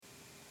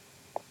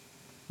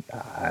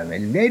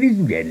Ladies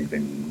and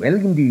gentlemen,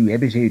 welcome to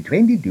episode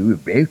 22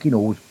 of Broken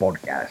Horse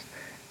Podcast.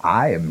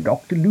 I am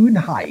Dr. Lewin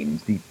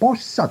Hines, the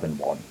posh southern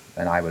one,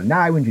 and I will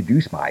now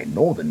introduce my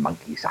northern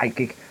monkey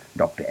sidekick,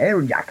 Dr.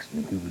 Aaron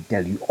Jackson, who will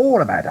tell you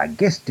all about our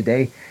guest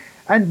today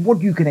and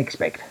what you can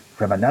expect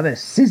from another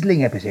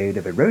sizzling episode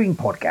of a rowing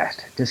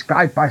podcast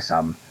described by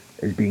some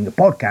as being a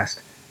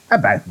podcast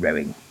about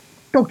rowing.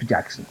 Dr.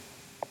 Jackson.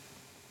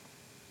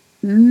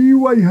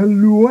 Why,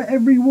 hello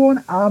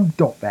everyone, I'm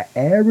Dr.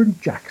 Aaron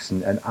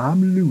Jackson and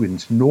I'm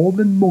Lewin's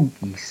Northern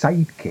Monkey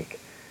sidekick.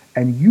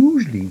 And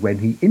usually when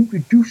he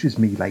introduces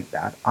me like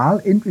that, I'll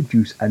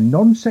introduce a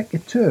non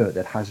sequitur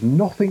that has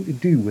nothing to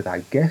do with our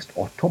guest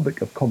or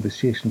topic of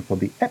conversation for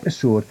the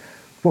episode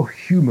for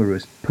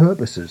humorous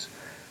purposes.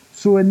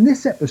 So in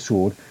this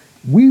episode,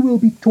 we will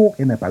be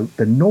talking about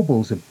the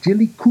novels of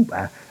Jilly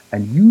Cooper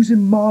and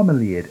using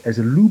marmalade as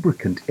a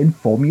lubricant in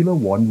Formula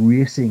One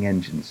racing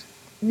engines.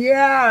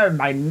 Yeah,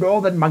 my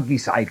northern monkey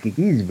sidekick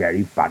is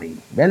very funny.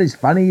 Well, as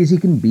funny as he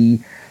can be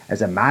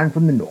as a man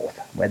from the north,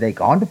 where they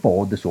can't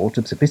afford the sort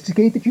of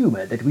sophisticated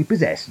humour that we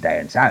possess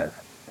down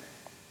south.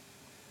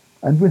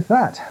 And with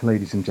that,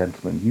 ladies and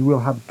gentlemen, you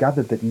will have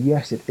gathered that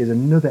yes, it is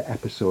another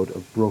episode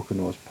of Broken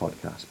Horse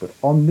Podcast, but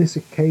on this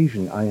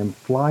occasion I am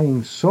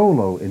flying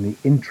solo in the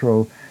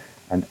intro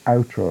and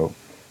outro.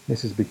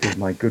 This is because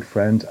my good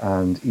friend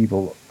and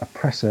evil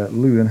oppressor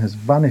Lewin has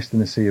vanished in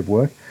the sea of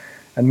work,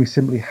 and we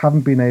simply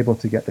haven't been able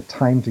to get the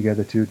time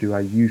together to do our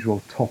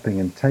usual topping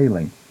and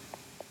tailing.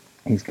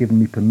 He's given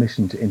me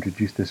permission to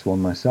introduce this one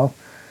myself,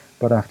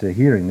 but after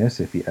hearing this,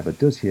 if he ever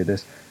does hear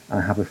this, I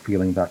have a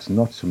feeling that's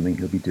not something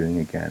he'll be doing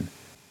again.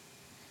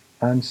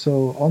 And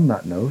so, on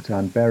that note,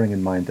 and bearing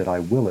in mind that I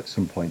will at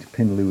some point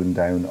pin Lewin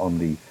down on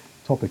the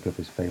topic of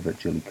his favourite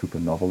Jilly Cooper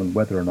novel and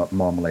whether or not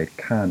marmalade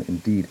can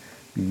indeed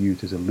be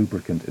used as a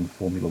lubricant in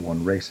Formula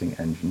One racing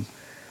engines,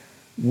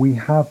 we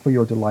have for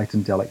your delight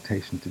and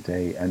delectation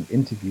today an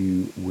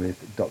interview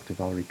with Dr.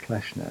 Valery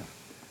Kleshnev.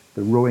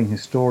 The rowing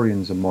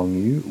historians among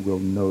you will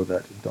know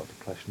that Dr.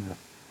 Kleshnev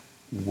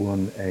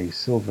won a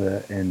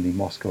silver in the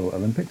Moscow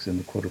Olympics in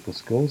the quadruple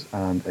sculls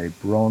and a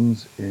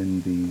bronze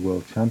in the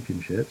World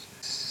Championships.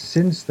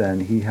 Since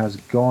then, he has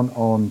gone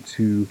on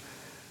to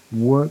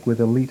work with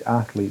elite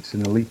athletes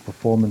in elite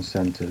performance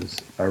centres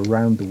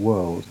around the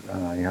world.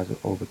 He has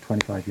over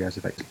 25 years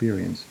of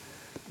experience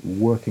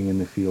working in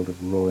the field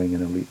of rowing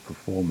and elite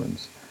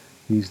performance.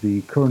 He's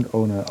the current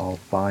owner of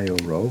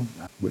BioRow,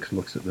 which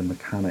looks at the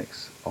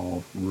mechanics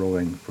of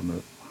rowing from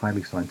a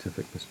highly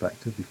scientific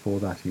perspective.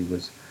 Before that, he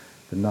was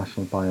the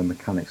national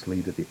biomechanics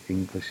lead at the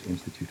English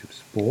Institute of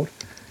Sport.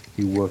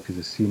 He worked as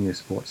a senior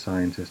sports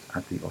scientist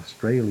at the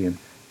Australian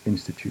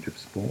Institute of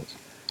Sports,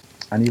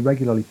 and he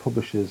regularly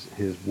publishes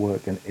his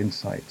work and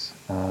insights,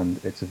 and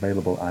it's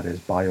available at his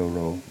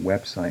BioRow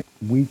website.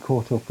 We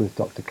caught up with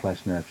Dr.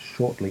 Kleshnev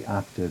shortly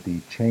after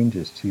the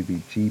changes to the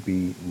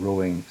GB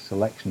rowing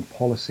selection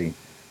policy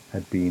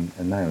had been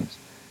announced.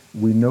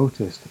 We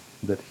noticed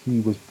that he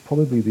was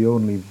probably the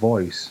only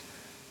voice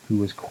who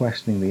was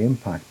questioning the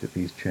impact that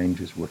these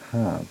changes would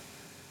have.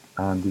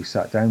 And we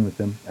sat down with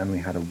him and we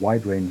had a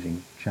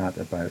wide-ranging chat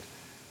about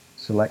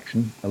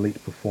selection,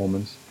 elite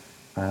performance,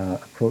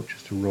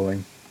 approaches to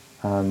rowing,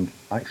 and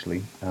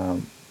actually,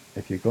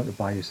 if you're going to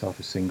buy yourself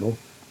a single,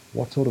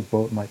 what sort of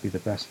boat might be the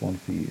best one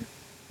for you?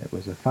 It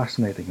was a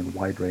fascinating and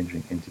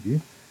wide-ranging interview,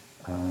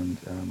 and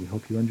we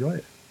hope you enjoy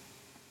it.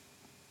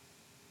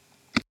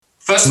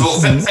 First of all,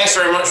 thanks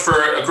very much for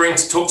agreeing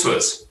to talk to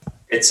us.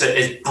 It's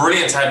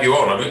brilliant to have you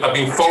on. I've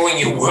been following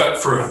your work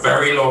for a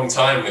very long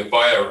time with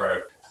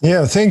BioRow.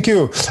 Yeah, thank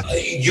you.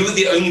 You were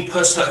the only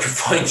person I could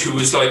find who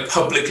was like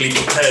publicly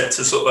prepared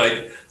to sort of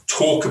like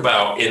talk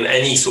about in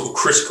any sort of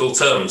critical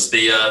terms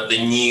the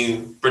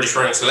new British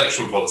rowing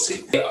selection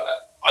policy.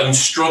 I'm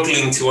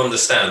struggling to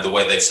understand the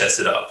way they've set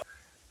it up.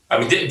 I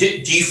mean, do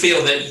you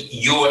feel that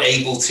you're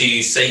able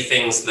to say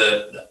things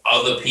that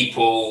other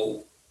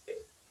people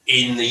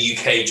in the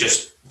UK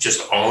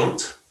just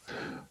aren't?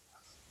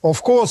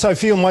 Of course, I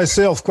feel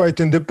myself quite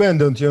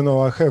independent. You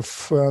know, I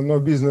have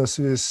no business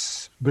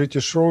with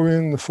British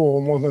rowing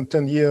for more than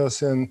 10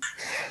 years. And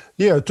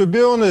yeah, to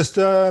be honest,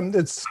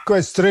 it's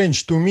quite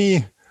strange to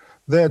me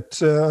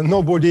that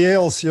nobody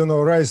else, you know,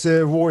 raise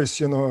their voice,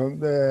 you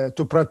know,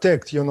 to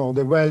protect, you know,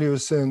 the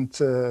values and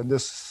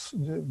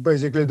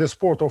basically the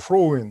sport of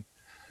rowing.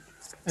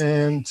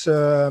 And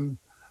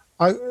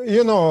I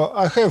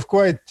have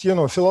quite, you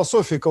know,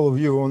 philosophical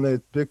view on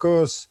it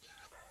because,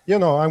 you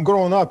know, I'm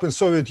grown up in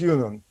Soviet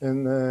Union,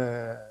 in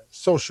a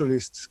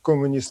socialist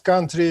communist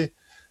country,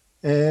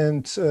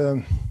 and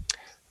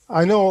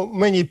I know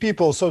many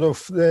people sort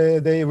of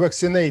they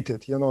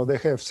vaccinated, you know, they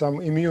have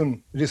some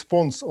immune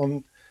response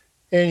on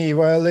any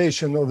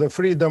violation of the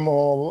freedom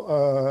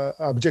or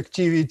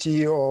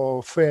objectivity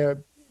or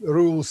fair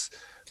rules,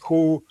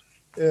 who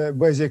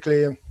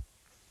basically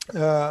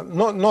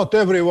not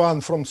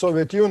everyone from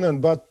Soviet Union,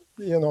 but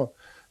you know,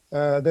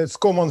 that's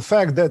common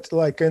fact that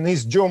like in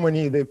East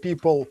Germany, the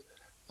people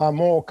are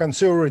more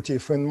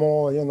conservative and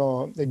more, you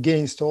know,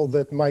 against all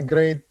that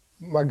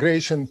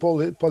migration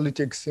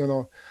politics, you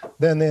know,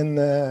 than in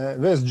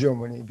West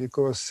Germany,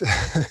 because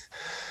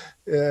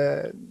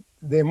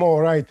they're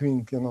more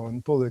right-wing,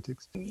 in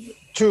politics.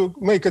 To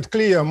make it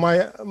clear,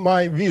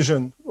 my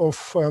vision of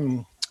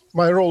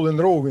my role in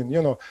rowing,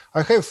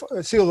 I have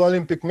a silver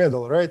Olympic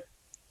medal, right?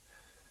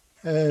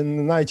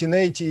 In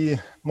 1980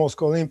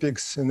 Moscow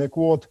Olympics in the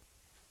quad.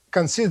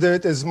 Consider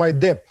it as my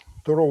debt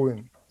to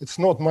rowing. It's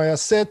not my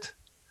asset.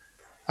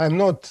 I'm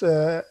not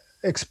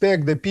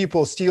expect the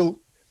people still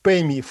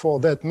pay me for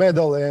that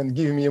medal and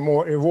give me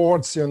more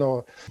awards.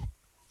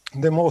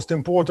 The most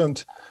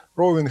important,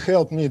 rowing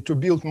helped me to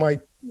build my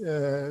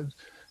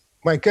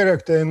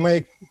character and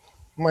make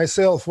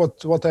myself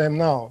what I am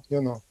now.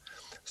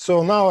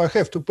 So now I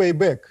have to pay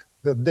back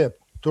that debt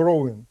to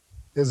rowing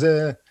as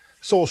a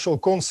social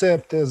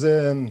concept, as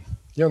a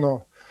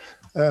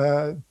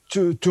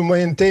to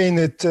maintain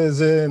it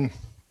as a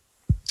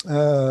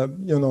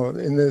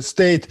in the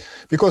state,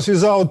 because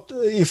without,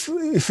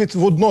 if it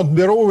would not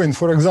be rowing,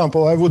 for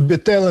example, I would be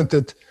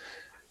talented.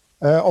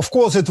 Of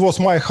course, it was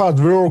my hard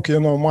work,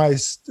 my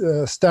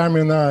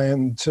stamina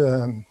and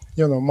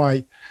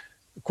my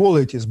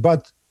qualities.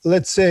 But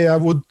let's say I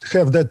would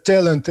have that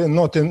talent, and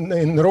not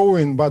in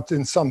rowing, but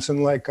in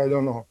something like, I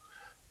don't know,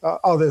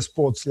 other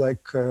sports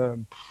like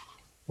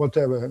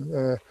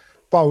whatever,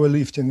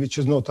 powerlifting, which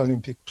is not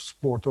Olympic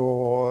sport,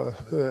 or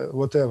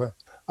whatever.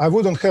 I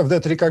wouldn't have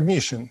that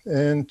recognition,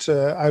 and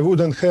I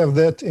wouldn't have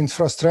that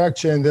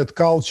infrastructure and that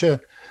culture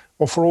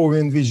of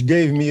rowing, which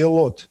gave me a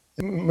lot.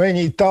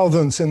 Many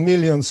thousands and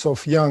millions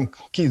of young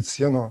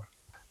kids,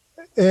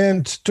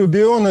 And to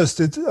be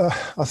honest,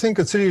 I think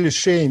it's really a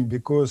shame,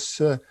 because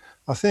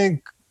I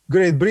think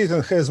Great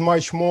Britain has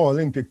much more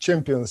Olympic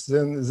champions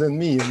than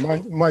me,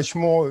 much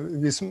more,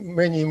 with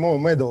many more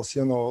medals,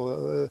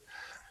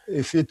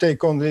 If you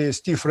take only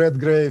Steve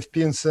Redgrave,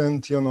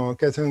 Pinsent,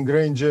 Catherine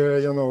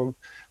Granger,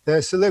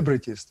 they're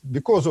celebrities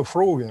because of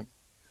rowing.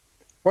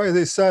 Why are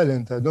they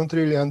silent? I don't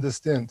really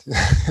understand.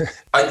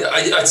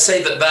 I'd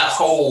say that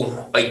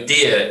whole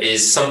idea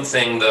is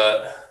something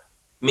that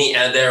me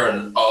and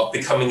Aaron are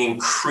becoming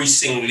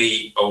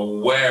increasingly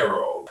aware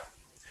of.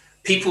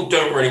 People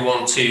don't really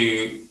want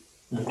to,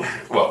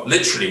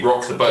 literally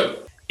rock the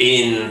boat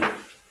in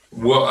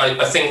what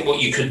I think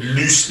what you could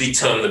loosely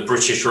term the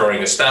British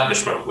rowing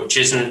establishment, which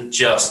isn't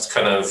just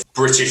kind of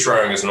British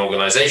rowing as an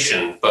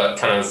organisation, but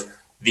kind of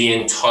the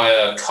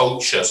entire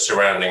culture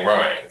surrounding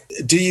rowing.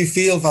 Do you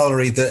feel,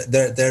 Valerie,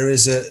 that there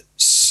is a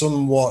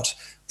somewhat,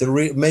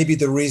 maybe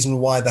the reason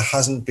why there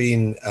hasn't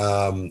been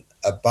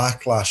a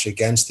backlash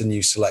against the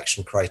new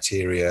selection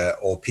criteria,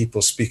 or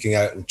people speaking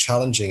out and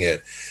challenging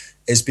it,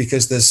 is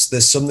because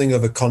there's something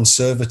of a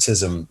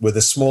conservatism with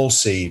a small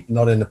c,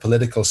 not in a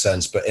political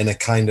sense, but in a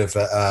kind of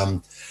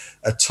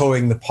a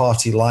towing the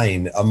party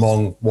line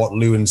among what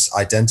Lewin's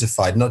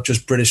identified, not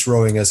just British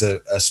rowing as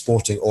a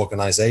sporting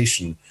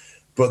organisation,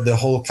 but the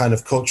whole kind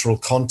of cultural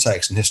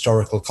context and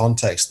historical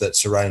context that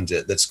surrounds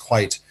it, that's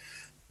quite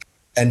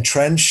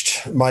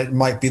entrenched,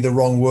 might be the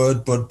wrong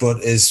word,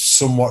 but is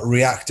somewhat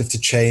reactive to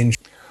change.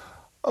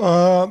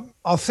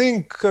 I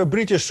think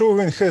British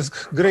rowing has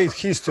great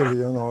history.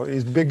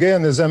 It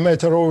began as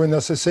amateur rowing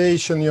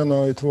association.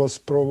 It was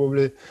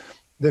probably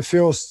the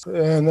first,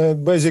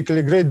 and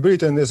basically Great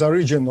Britain is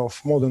origin of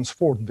modern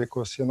sport,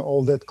 because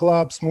all that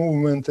clubs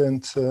movement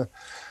and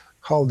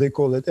how they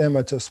call it,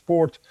 amateur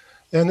sport.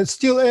 And it's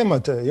still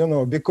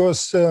amateur,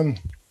 because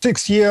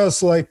 6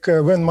 years, like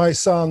when my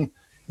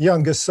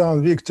youngest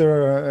son,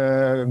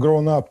 Victor,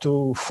 grown up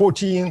to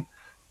 14,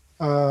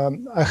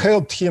 I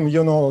helped him,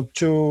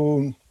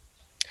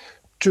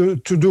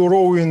 to do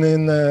rowing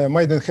in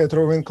Maidenhead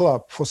Rowing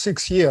Club for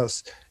 6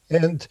 years.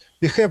 And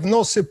we have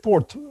no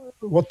support,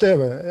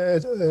 whatever,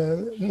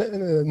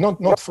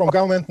 not from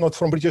government, not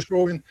from British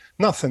rowing,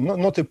 nothing,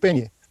 not a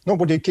penny.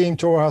 Nobody came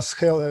to us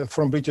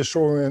from British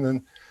rowing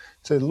and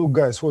said, look,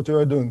 guys, what you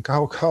are doing?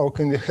 How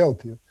can we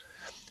help you?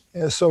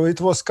 So it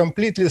was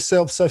completely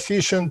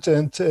self-sufficient,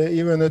 and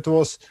even it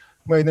was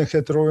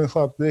Maidenhead Rowing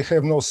Club, they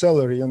have no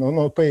salary,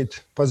 no paid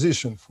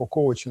position for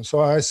coaching. So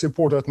I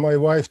supported my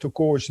wife to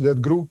coach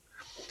that group.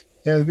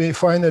 And we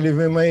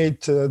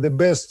made the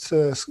best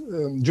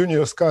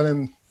junior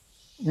sculling,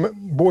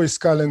 boys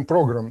sculling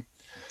program.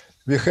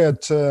 We had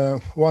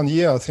 1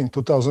 year, I think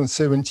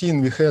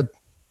 2017, we had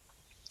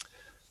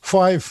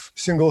 5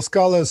 single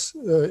scullers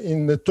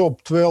in the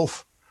top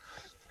 12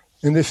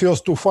 in the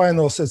first 2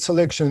 finals at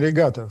selection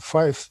regatta,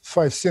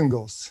 5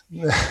 singles.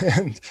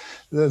 And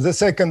the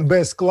second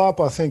best club,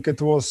 I think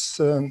it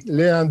was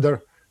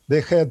Leander,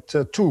 they had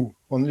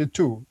only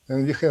two,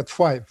 and we had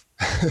 5.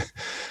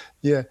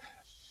 Yeah.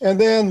 And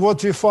then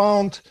what we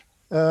found,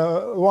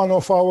 one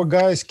of our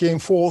guys came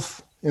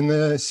 4th in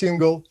a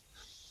single,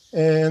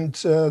 and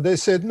they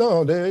said,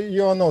 no,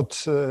 you are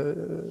not,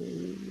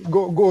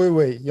 go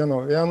away, you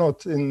are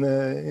not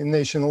in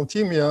national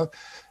team,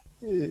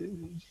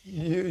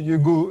 you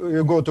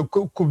go to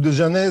Coupe de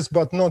Jeunesse,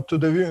 but not to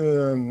the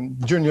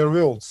Junior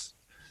Worlds.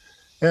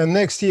 And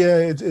next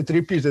year it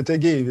repeated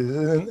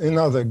again.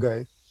 Another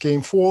guy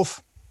came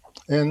 4th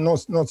and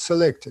not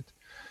selected.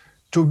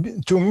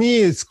 to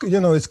me,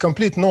 it's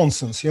complete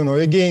nonsense.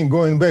 Again,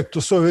 going back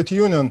to Soviet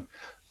Union,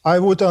 I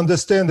would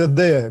understand it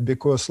there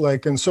because,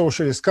 like in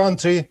socialist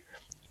country,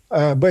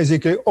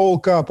 basically all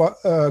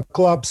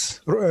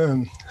clubs,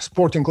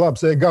 sporting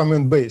clubs, they're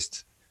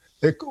government-based.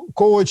 The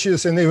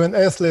coaches and even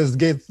athletes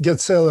get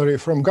salary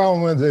from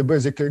government. They're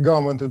basically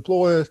government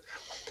employees.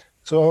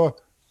 So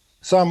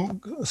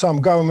some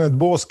government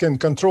boss can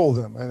control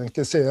them and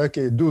can say,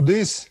 okay, do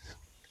this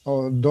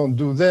or don't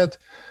do that.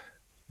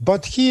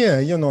 But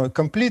here,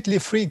 completely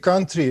free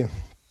country,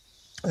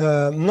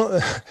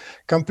 not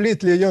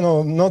completely,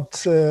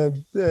 not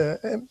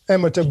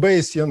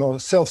amateur-based,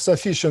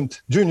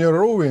 self-sufficient junior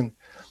rowing,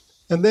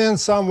 and then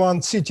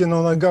someone sitting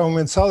on a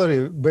government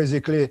salary,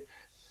 basically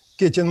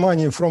getting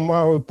money from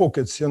our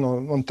pockets,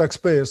 on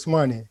taxpayers'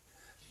 money.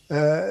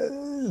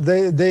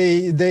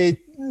 They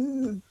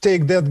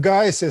take that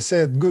guys and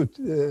said, "Good,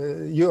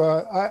 you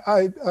are.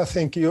 I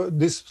think you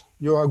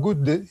are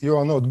good. You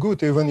are not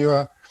good. Even you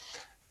are."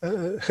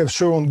 Have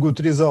shown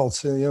good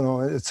results,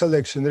 at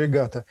selection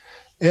regatta.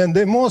 And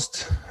the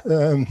most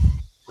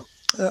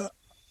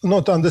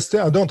not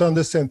understand. I don't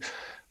understand.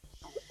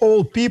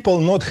 All people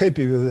not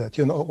happy with that.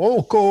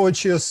 All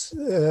coaches,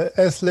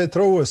 athlete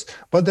rowers,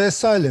 but they're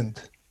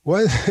silent.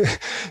 Why?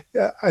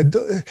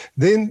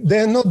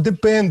 They're not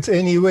depend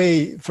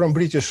anyway from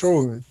British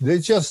rowing. They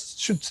just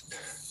should,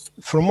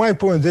 from my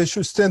point, they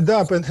should stand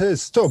up and say,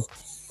 "Stop!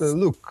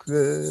 Look,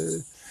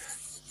 it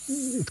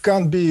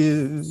can't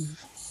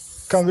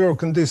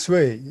work in this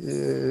way.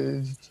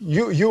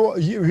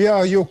 We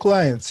are your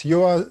clients.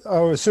 You are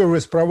our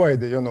service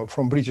provider,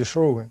 from British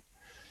rowing.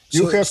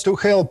 You have to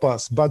help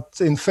us." But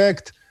in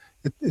fact,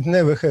 it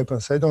never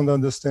happens. I don't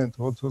understand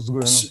what was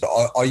going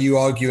on. Are you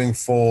arguing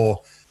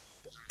for,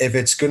 if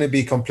it's going to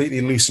be completely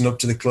loosened up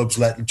to the clubs,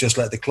 let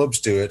the clubs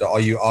do it? Are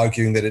you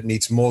arguing that it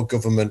needs more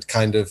government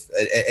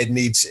it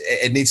needs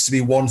to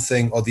be one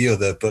thing or the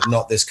other, but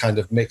not this kind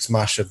of mix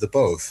mash of the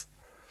both?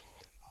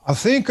 I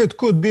think it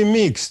could be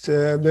mixed.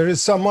 There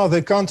is some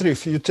other country,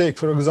 if you take,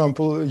 for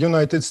example,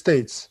 United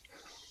States.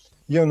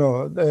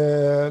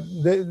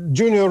 The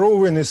junior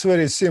rowing is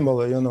very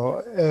similar.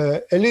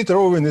 Elite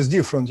rowing is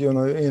different.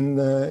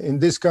 In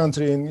this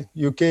country, in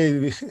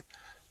UK,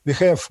 we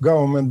have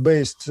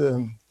government-based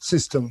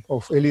system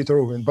of elite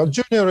rowing, but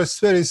junior is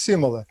very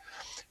similar.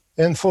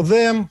 And for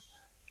them,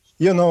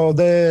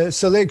 the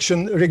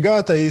selection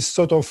regatta is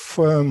sort of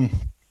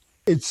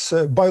it's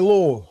by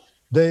law.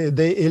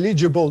 They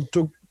eligible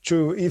to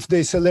if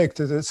they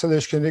selected a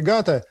selection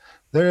regatta,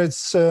 there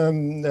is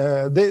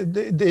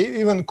they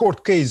even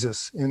court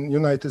cases in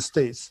United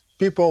States.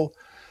 People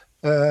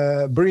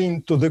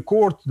bring to the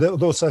court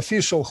those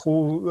officials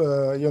who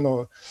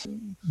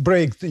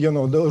break the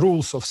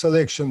rules of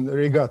selection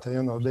regatta.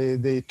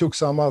 They took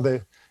some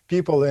other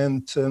people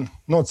and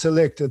not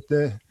selected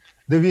the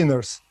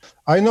winners.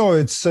 I know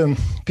it's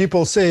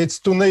people say it's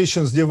two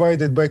nations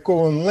divided by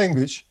common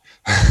language.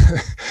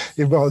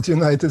 About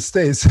United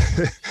States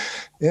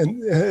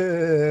and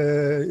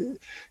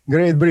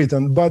Great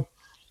Britain, but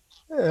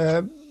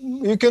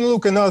you can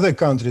look in other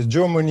countries,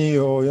 Germany,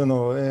 or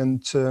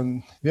and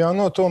we are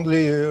not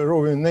only a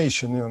rowing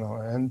nation,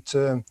 and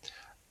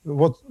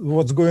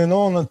what's going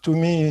on, to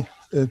me,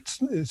 it's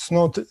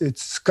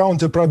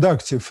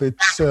counterproductive.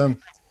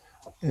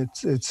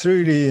 It's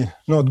really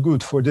not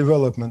good for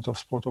development of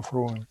sport of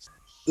rowing.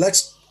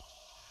 Let's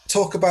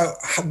talk about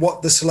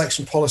what the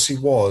selection policy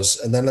was,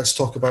 and then let's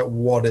talk about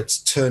what it's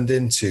turned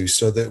into,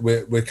 so that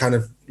we're kind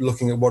of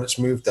looking at what it's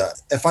moved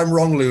at. If I'm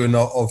wrong, Lou,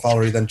 or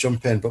Valerie, then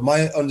jump in. But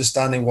my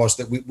understanding was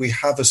that we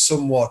have a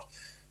somewhat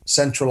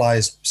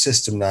centralized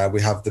system now.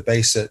 We have the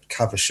base at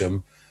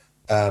Caversham.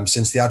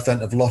 Since the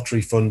advent of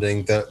lottery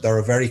funding, there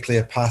are very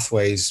clear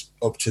pathways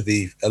up to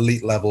the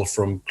elite level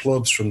from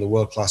clubs, from the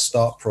World Class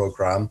Start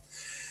program.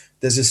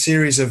 There's a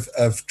series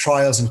of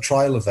trials and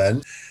trial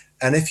events.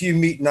 And if you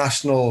meet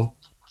national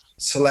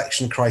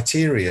selection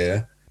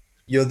criteria,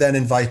 you're then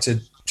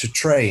invited to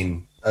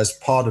train as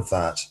part of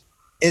that.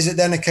 Is it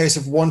then a case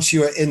of once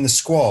you are in the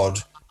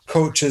squad,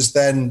 coaches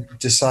then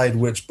decide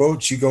which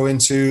boats you go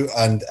into,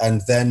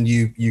 and then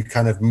you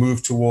kind of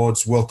move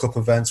towards World Cup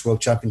events,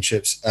 World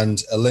Championships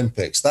and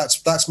Olympics?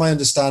 That's my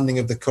understanding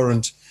of the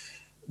current.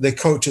 The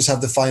coaches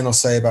have the final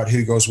say about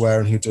who goes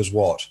where and who does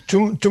what.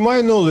 To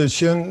my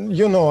knowledge,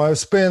 and I've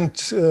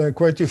spent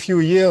quite a few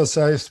years.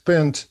 I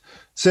spent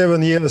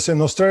 7 years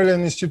in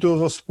Australian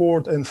Institute of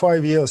Sport and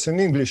 5 years in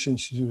English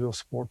Institute of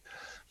Sport.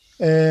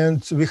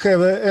 And we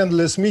have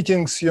endless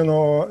meetings,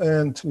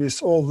 and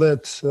with all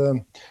that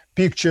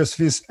pictures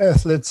with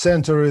athlete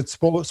centered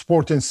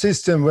sporting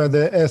system, where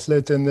the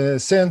athlete in the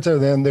center,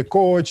 then the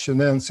coach,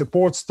 and then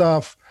support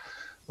staff,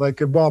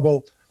 like a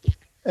bubble.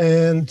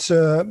 And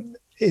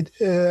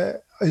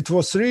it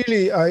was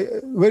really, I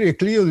very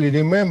clearly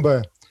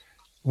remember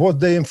what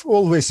they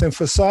always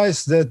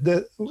emphasized,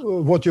 that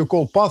what you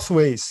call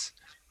pathways,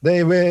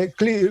 they were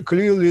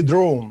clearly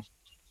drawn.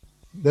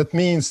 That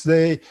means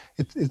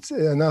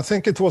and I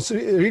think it was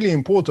really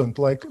important,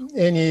 like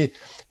any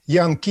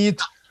young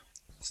kid,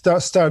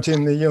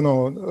 starting,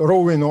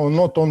 rowing, or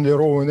not only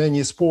rowing,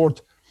 any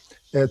sport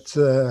at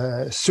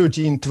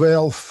 13,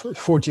 12,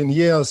 14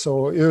 years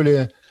or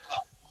earlier,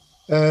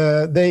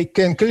 they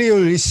can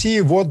clearly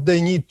see what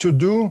they need to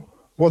do,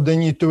 what they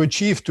need to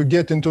achieve to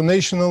get into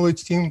national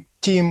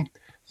team,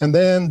 and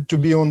then to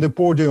be on the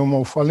podium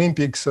of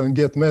Olympics and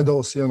get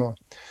medals,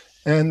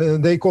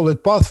 And they call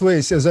it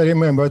pathways. As I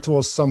remember, it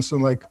was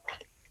something like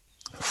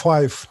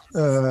 5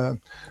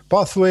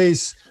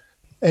 pathways.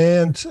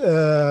 And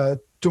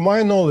to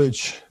my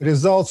knowledge,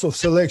 results of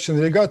selection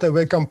regatta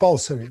were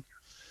compulsory.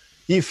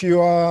 If you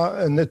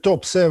are in the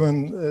top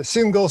 7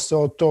 singles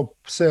or top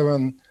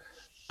 7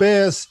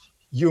 pairs,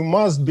 you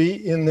must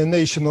be in the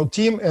national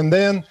team, and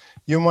then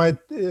you might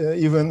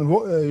even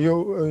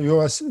you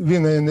are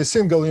winner in the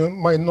single. You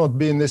might not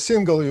be in the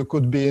single. You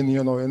could be in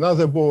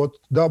another board,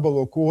 double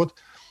or quad,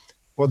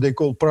 what they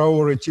call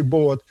priority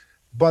board.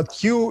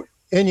 But you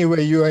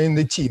are in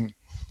the team.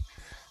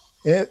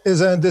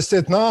 As I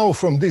understand now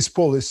from this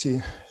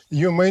policy,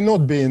 you may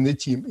not be in the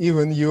team,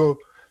 even you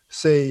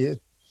say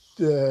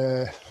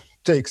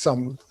take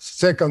some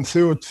 2nd,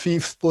 3rd,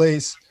 5th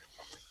place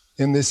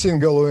in the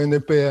single or in the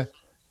pair.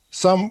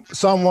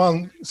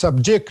 Someone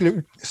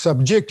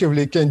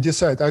subjectively can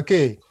decide,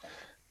 okay,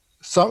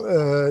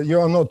 you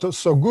are not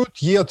so good,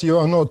 yet you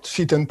are not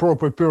fit and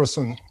proper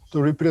person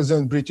to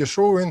represent British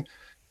rowing,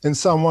 and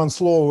someone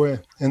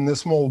slower in the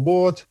small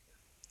board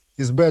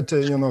is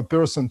better,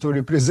 person to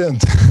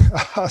represent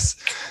us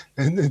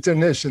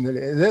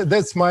internationally.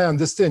 That's my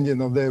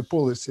understanding of the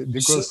policy,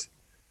 because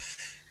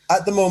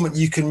at the moment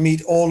you can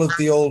meet all of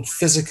the old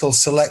physical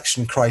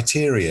selection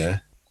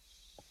criteria,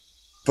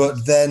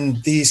 but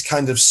then these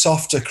kind of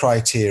softer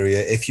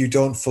criteria, if you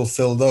don't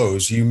fulfill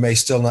those, you may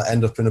still not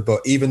end up in a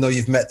boat, even though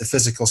you've met the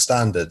physical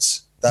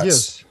standards.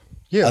 Yes.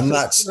 And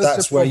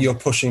that's where you're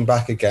pushing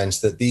back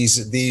against, that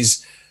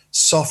these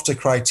softer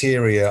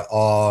criteria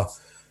are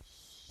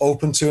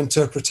open to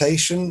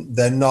interpretation.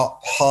 They're not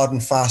hard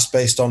and fast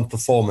based on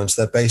performance.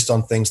 They're based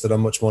on things that are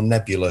much more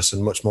nebulous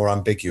and much more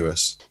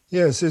ambiguous.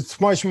 Yes, it's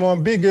much more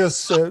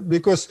ambiguous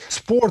because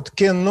sport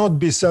cannot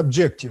be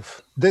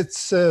subjective.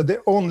 That's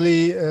the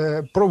only,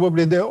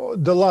 probably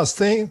the last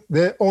thing,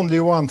 the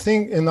only one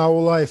thing in our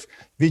life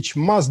which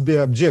must be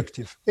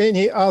objective.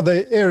 Any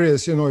other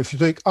areas, if you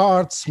take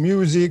arts,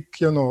 music,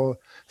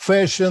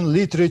 fashion,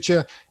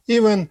 literature,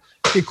 even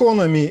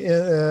economy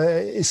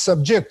is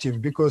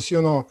subjective because,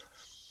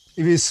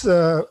 with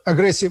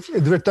aggressive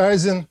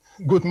advertising,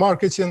 good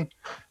marketing,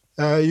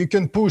 you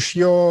can push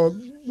your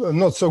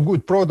not so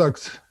good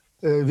product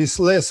with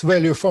less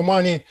value for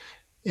money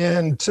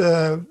and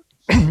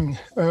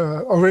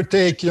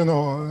overtake,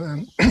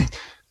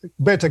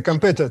 better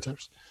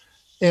competitors.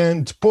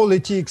 And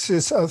politics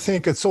is, I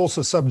think it's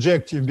also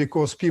subjective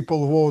because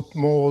people vote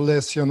more or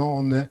less,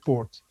 on the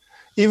sport.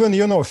 Even,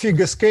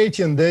 figure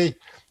skating, they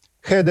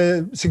had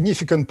a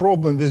significant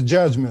problem with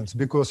judgments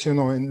because,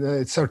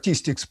 it's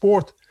artistic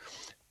sport.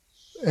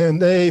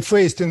 And they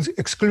faced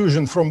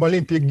exclusion from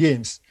Olympic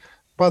Games.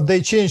 But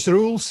they changed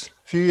rules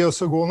a few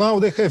years ago. Now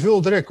they have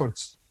world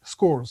records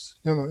scores,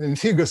 in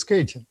figure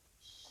skating.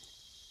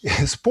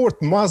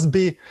 Sport must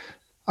be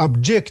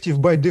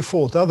objective by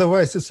default.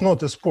 Otherwise, it's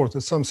not a sport,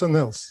 it's something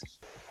else.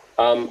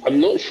 I'm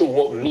not sure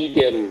what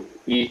medium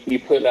you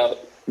put out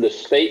the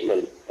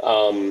statement,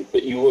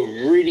 but you were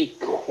really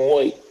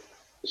quite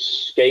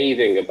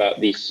scathing about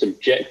these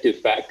subjective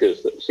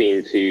factors that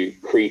seem to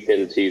creep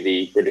into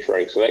the British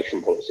rowing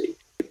selection policy,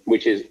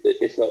 which is,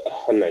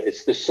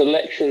 it's the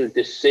selection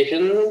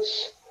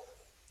decisions,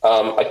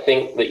 I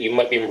think, that you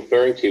might be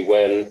referring to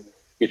when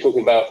you're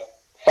talking about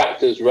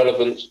factors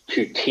relevant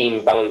to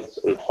team balance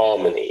and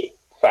harmony,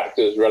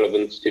 factors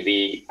relevant to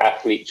the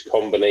athlete's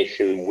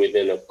combination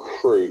within a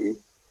crew,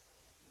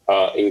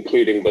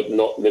 including but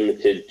not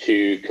limited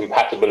to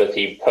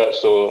compatibility,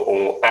 personal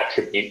or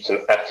attributes and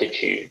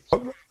attitudes.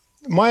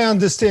 My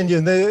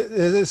understanding,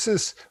 this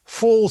is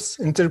false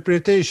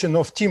interpretation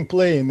of team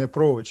playing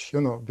approach,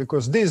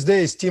 because these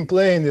days team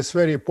playing is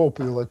very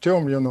popular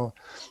term,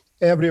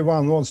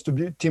 everyone wants to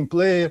be team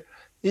player.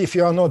 If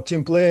you are not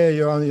team player,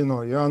 you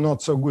are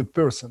not so good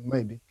person,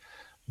 maybe.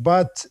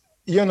 But,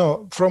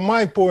 from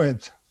my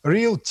point,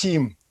 real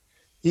team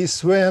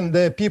is when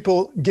the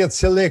people get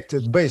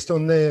selected based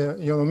on their,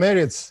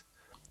 merits,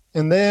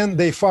 and then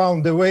they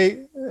found the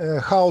way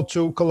how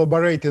to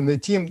collaborate in the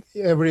team.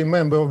 Every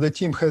member of the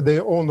team had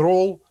their own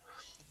role,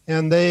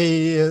 and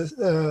they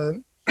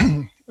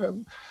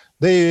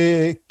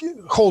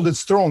hold it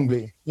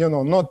strongly,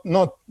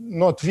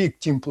 not weak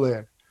team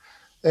player.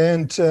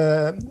 And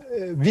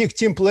weak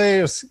team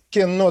players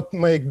cannot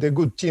make the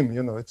good team,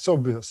 it's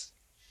obvious.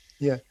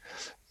 Yeah.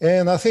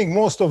 And I think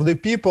most of the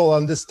people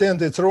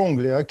understand it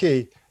wrongly.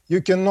 Okay,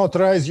 you cannot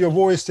raise your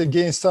voice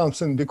against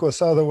something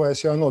because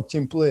otherwise you are not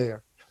team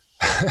player.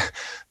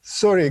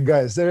 Sorry,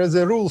 guys, there are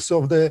the rules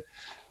of the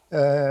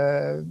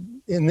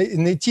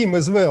in the team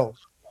as well.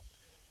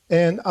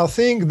 And I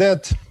think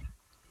that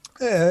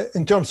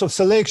in terms of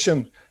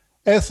selection,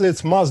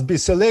 athletes must be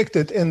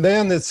selected, and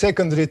then it's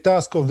secondary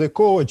task of the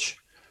coach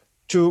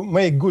to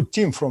make good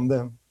team from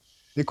them.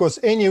 because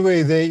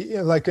anyway,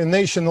 they, like a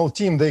national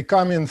team, they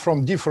come in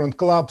from different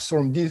clubs,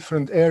 from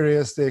different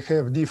areas. They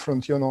have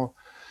different,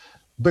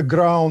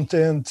 background,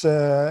 and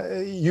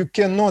you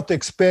cannot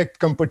expect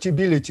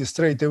compatibility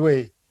straight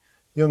away.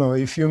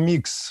 If you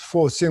mix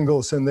 4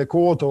 singles in the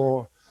quad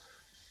or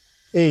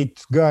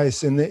 8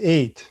 guys in the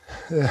 8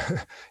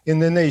 in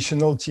the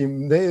national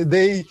team,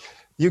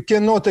 you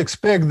cannot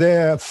expect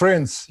their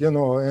friends,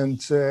 and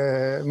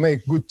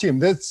make good team.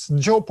 That's the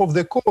job of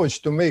the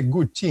coach, to make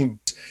good team.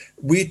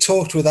 We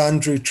talked with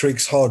Andrew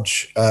Triggs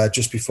Hodge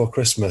just before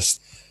Christmas,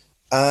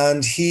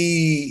 and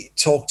he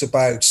talked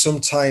about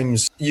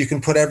sometimes you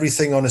can put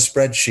everything on a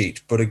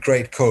spreadsheet, but a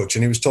great coach,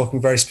 and he was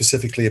talking very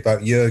specifically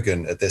about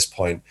Jurgen at this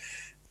point,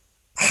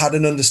 had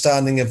an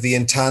understanding of the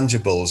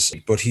intangibles,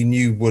 but he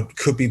knew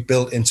could be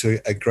built into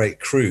a great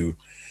crew.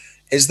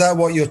 Is that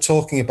what you're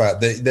talking about?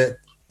 That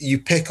you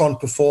pick on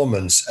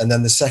performance, and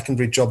then the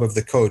secondary job of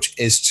the coach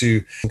is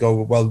to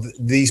go, well,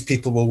 these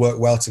people will work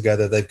well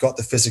together. They've got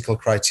the physical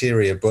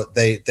criteria, but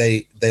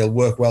they'll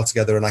work well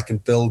together, and I can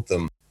build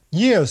them.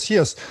 Yes.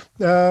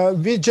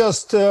 We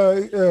just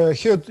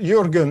heard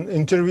Jürgen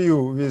interview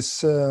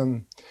with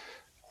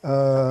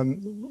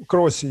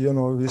Kroosy,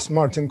 with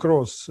Martin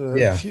Kroos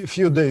a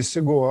few days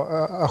ago.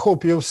 I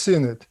hope you've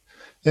seen it.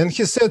 And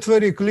he said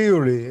very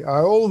clearly,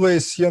 I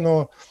always,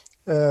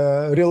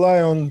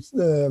 rely on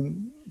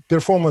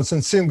performance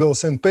in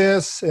singles and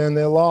pairs, and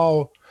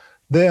allow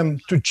them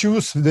to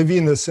choose the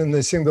winners in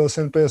the singles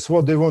and pairs,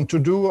 what they want to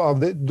do.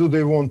 Do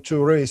they want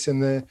to race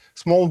in the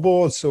small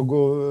boards,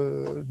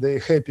 or they're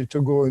happy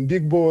to go in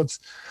big boards?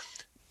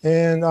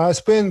 And I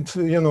spent,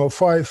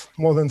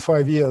 more than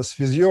 5 years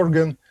with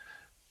Jürgen,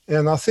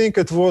 and I think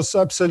it was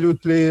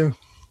absolutely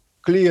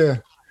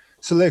clear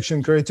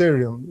selection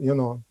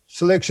criterion,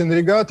 selection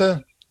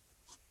regatta,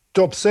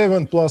 top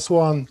 7 plus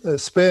 1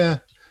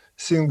 spare,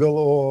 single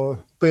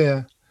or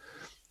pair.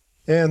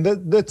 And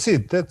that's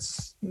it.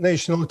 That's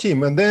national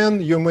team. And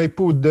then you may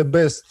put the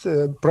best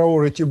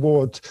priority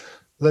board,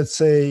 let's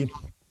say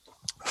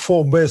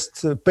 4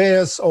 best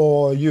pairs,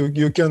 or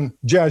you can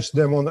judge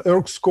them on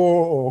ERG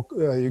score,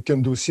 or you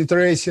can do seat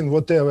racing,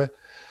 whatever.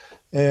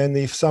 And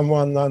if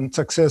someone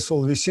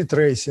unsuccessful with seat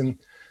racing,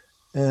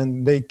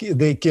 and they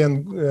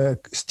can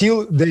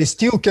still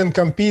can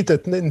compete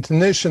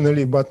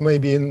internationally, but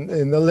maybe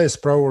in a less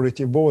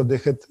priority board, they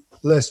had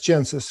less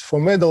chances for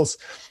medals,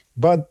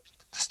 but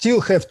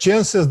still have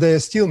chances. They are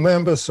still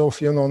members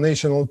of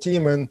national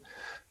team and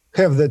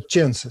have that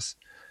chances.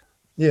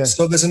 Yeah.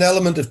 So there's an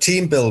element of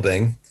team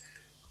building,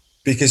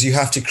 because you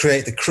have to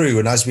create the crew,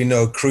 and as we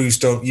know, crews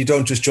you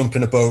don't just jump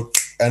in a boat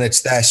and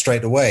it's there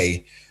straight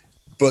away.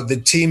 But the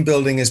team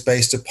building is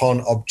based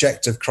upon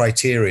objective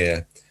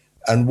criteria,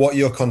 and what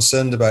you're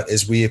concerned about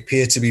is we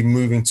appear to be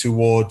moving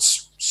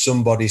towards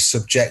somebody's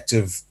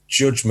subjective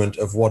judgment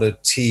of what a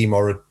team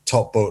or a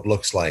top boat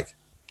looks like.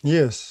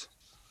 Yes.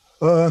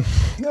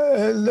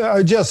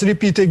 I just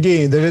repeat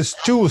again, there is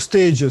 2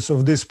 stages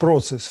of this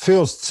process.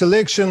 First,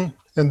 selection,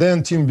 and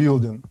then team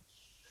building.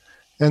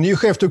 And you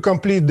have to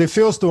complete the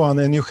first one,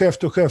 and you have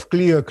to have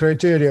clear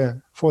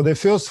criteria for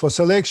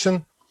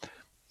selection.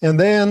 And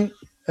then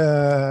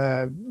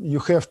you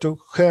have to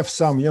have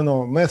some,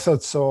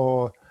 methods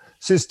or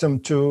system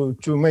to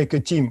make a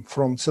team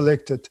from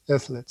selected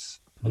athletes.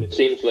 And it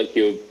seems like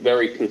you're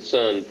very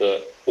concerned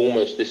that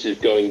almost this is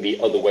going the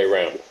other way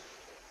around.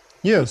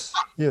 Yes.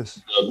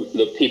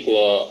 The people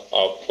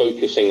are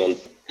focusing on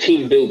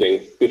team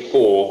building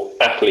before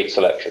athlete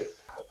selection.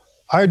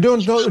 I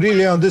don't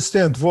really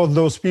understand what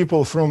those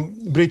people from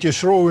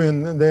British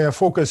rowing, they are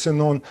focusing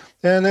on.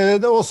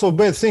 And also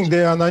bad thing,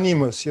 they are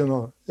anonymous,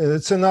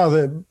 It's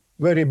another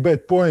very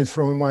bad point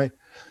from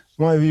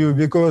my view,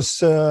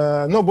 because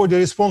nobody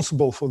is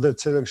responsible for that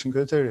selection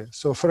criteria.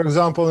 So, for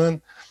example,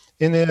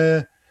 in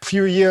a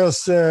few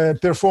years,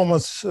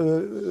 performance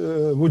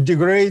would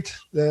degrade,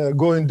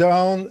 going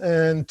down,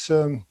 and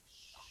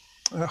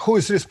who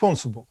is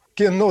responsible?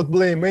 Cannot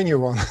blame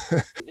anyone.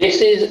 This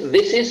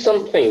is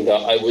something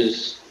that I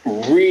was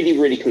really,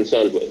 really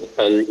concerned with,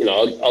 and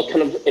I'll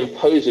kind of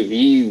impose a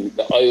view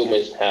that I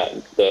almost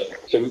had, that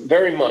so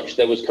very much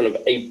there was kind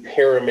of a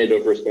pyramid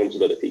of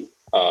responsibility,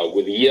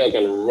 with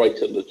Jürgen right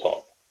at the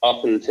top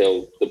up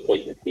until the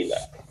point that he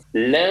left.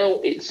 Now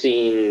it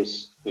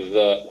seems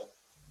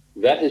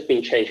that has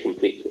been changed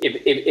completely.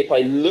 If I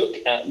look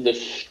at the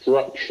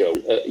structure,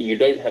 you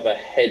don't have a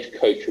head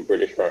coach of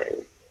British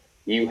rowing.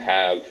 You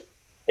have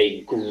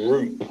a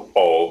group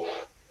of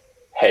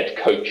head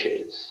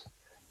coaches.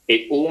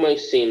 It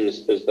almost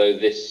seems as though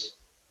this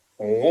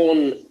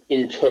one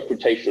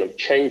interpretation of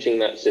changing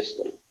that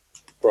system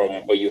from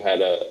where you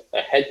had a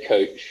head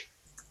coach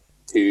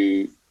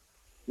who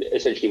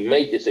essentially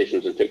made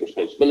decisions and took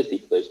responsibility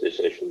for those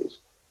decisions,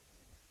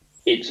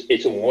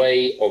 it's a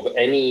way of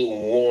any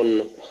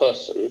one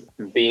person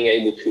being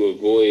able to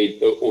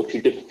avoid or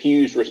to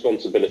diffuse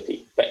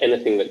responsibility for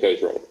anything that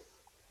goes wrong.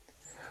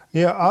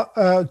 Yeah,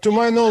 to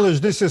my knowledge,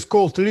 this is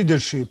called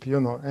leadership,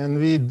 and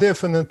we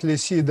definitely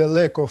see the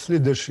lack of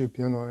leadership,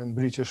 in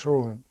British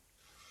rowing.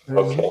 There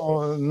is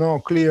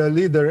no clear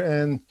leader,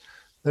 and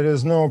There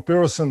is no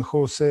person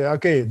who say,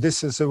 okay,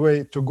 this is the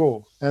way to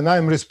go, and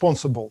I'm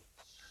responsible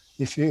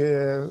if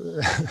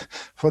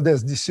for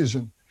this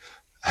decision.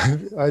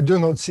 I do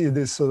not see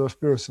this sort of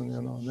person.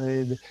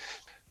 They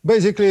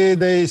basically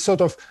they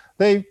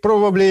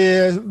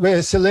probably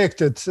were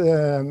selected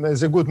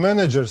as a good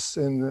managers,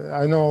 and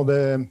I know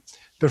the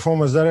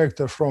performance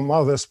director from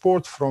other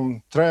sport,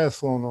 from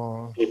triathlon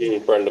or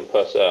Brendan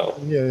Purcell.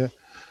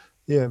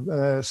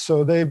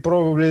 So they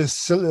probably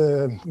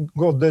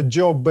got the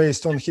job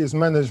based on his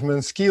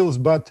management skills,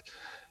 but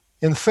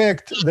in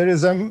fact there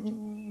is a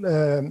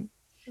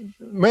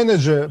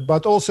manager,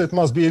 but also it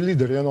must be a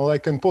leader.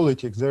 Like in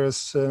politics, there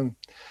is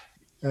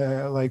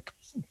like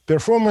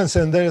performance,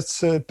 and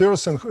there's a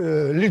person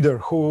leader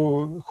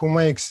who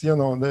makes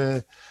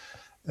the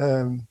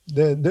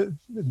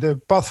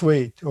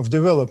pathway of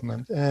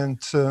development, and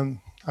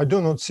I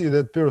do not see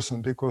that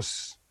person,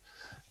 because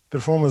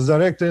performance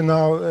director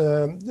now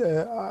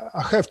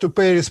I have to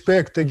pay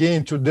respect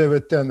again to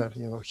David Tanner.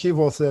 He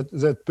was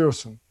that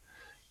person.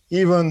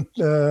 Even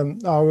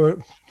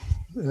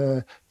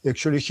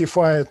actually he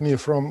fired me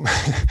from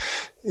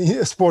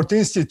Sport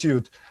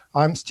Institute.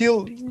 I'm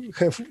still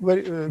have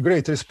very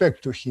great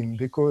respect to him,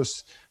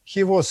 because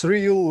he was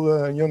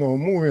real,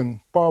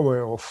 moving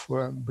power of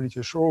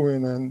British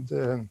rowing,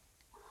 and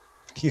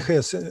he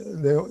has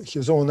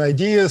his own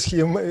ideas.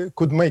 He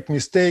could make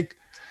mistake,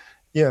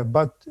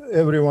 but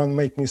everyone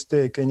make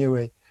mistake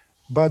anyway.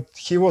 But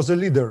he was a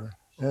leader,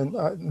 and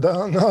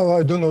now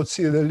I do not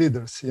see the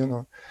leaders,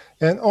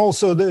 And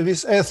also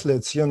these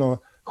athletes,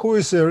 who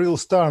is a real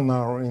star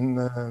now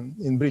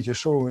in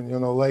British rowing,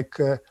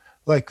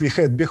 like we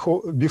had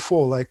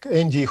before, like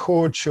Andy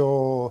Hodge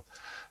or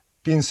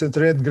Vincent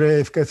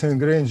Redgrave, Catherine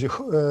Granger,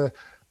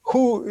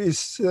 who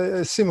is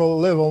a similar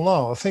level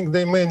now. I think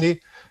they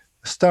mainly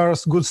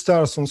good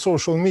stars on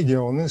social media,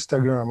 on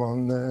Instagram,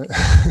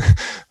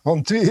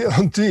 on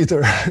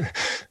Twitter,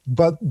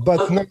 but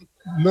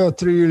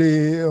not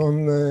really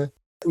on.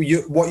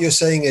 What you're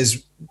saying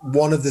is,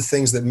 one of the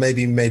things that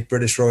maybe made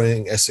British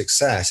rowing a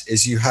success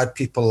is you had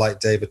people like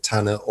David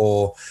Tanner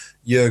or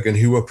Jürgen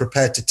who were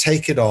prepared to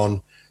take it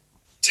on,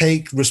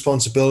 take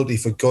responsibility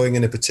for going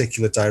in a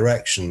particular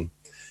direction.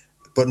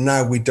 But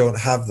now we don't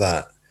have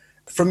that.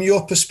 From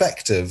your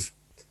perspective,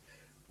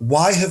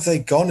 why have they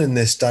gone in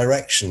this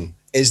direction?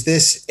 Is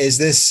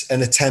this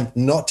an attempt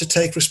not to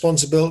take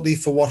responsibility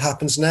for what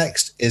happens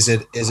next? Is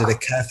it a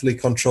carefully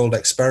controlled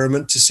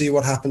experiment to see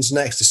what happens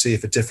next, to see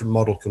if a different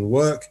model can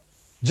work?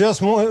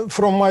 Just more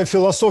from my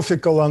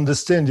philosophical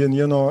understanding,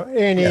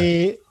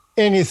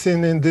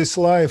 anything in this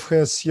life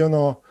has,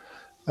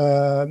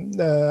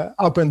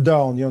 up and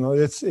down.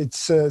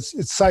 It's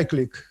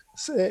cyclic.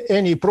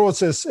 Any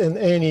process and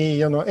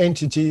any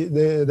entity,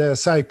 they're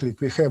cyclic.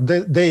 We have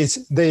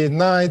day and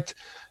night,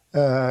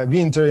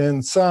 winter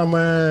and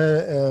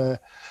summer,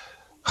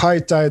 high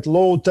tide,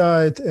 low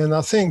tide, and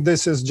I think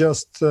this is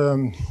just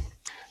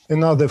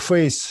another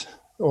phase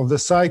of the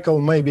cycle.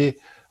 Maybe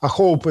I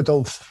hope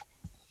it'll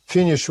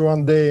finish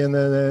one day and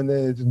then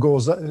it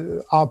goes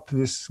up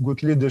with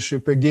good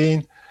leadership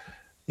again.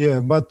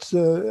 But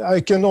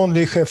I can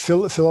only have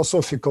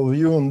philosophical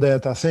view on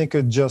that. I think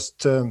it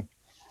just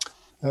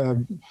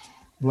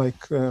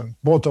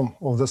bottom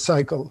of the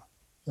cycle,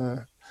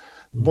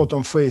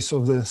 bottom phase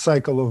of the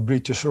cycle of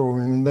British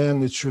rowing, and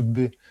then it should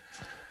be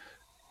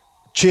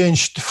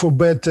changed for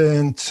better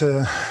and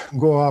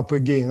go up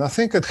again. I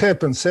think it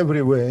happens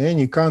everywhere,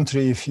 any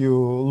country. If you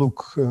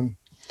look,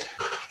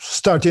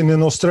 starting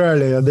in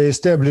Australia, they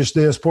established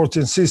their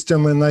sporting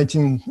system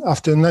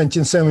after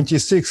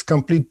 1976,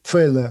 complete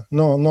failure,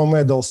 no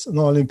medals,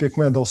 no Olympic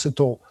medals at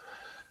all.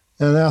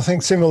 And I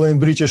think similar in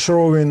British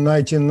rowing,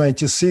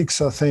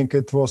 1996, I think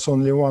it was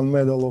only one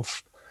medal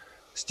of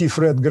Steve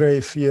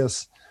Redgrave,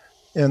 yes.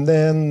 And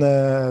then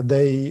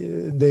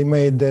they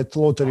made that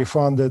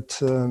lottery-funded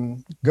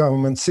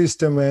government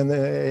system, and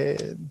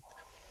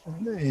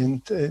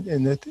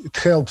it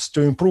helps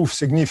to improve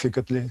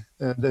significantly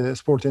the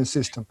sporting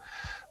system.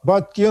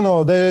 But,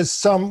 there is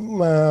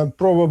some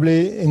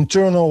probably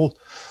internal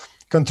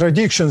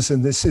contradictions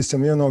in the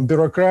system,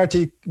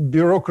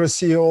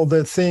 bureaucracy, all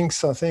the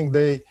things. I think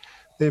they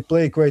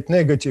play quite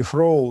negative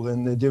role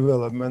in the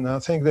development. I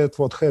think that's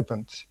what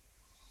happened.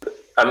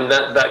 I mean,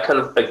 that kind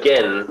of,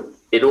 again,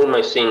 it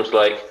almost seems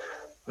like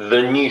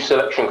the new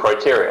selection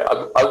criteria.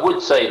 I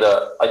would say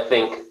that I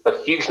think a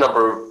huge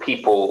number of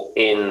people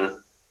in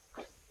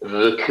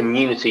the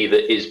community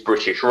that is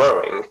British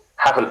rowing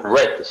haven't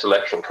read the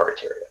selection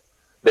criteria.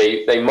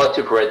 They might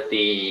have read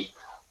the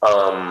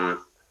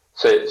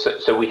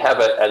so we have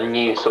a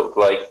new sort of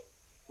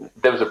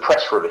there was a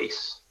press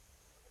release,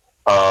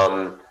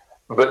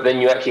 but then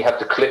you actually have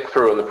to click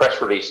through on the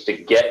press release to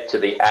get to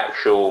the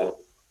actual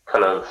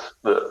kind of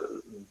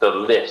the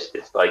list.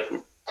 It's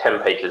 10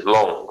 pages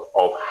long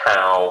of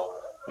how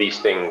these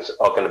things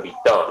are going to be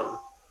done.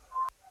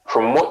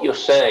 From what you're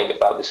saying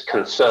about this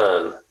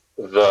concern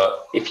that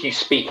if you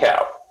speak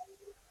out,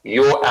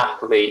 your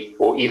athlete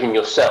or even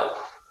yourself,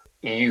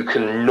 you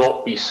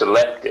cannot be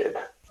selected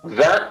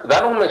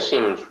That almost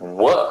seems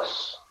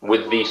worse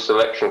with these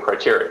selection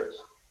criteria,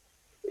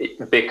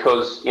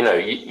 because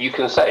you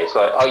can say it's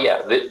like, oh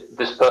yeah,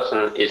 this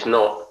person is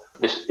not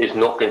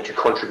going to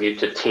contribute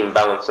to team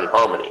balance and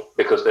harmony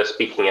because they're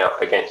speaking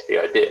out against the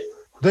idea.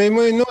 They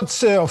may not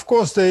say, of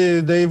course,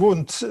 they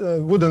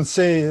wouldn't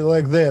say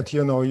like that.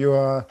 You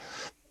are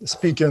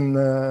speaking.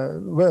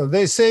 Well,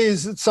 they say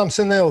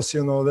something else.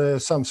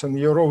 There's something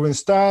your own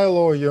style,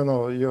 or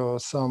you're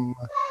some.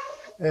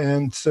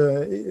 And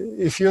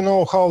if you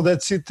know how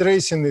that seat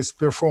racing is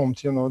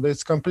performed,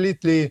 that's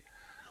completely.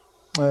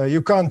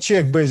 You can't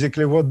check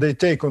basically what they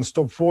take on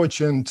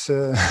stopwatch, and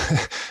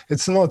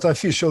it's not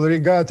official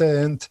regatta.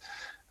 And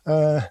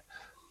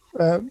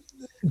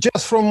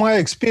just from my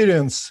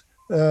experience,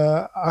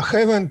 I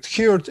haven't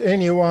heard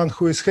anyone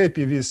who is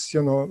happy with,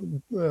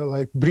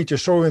 like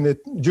British rowing at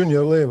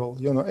junior level.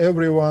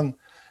 Everyone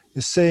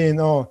is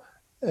saying, oh,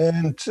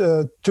 and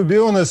to be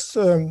honest,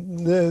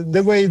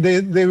 the way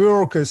they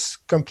work is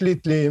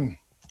completely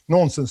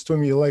nonsense to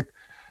me. Like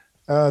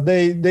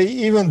they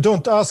even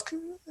don't ask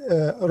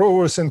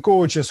rowers and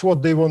coaches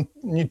what they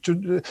need to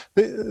do.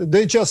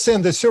 They just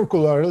send a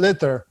circular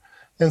letter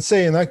and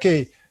saying,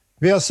 okay,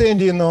 we are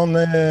sending on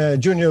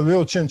Junior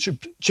World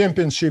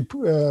Championship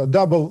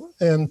double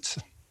and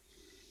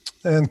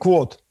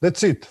quad.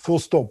 That's it, full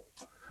stop.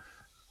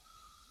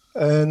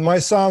 And my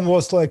son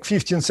was like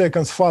 15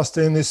 seconds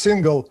faster in a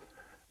single,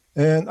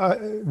 and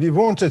we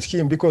wanted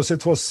him because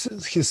it was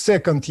his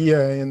second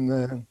year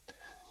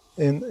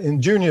in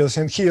juniors,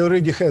 and he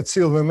already had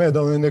silver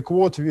medal in the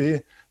quad.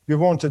 We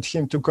wanted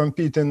him to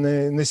compete in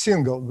a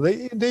single.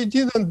 They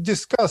didn't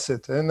discuss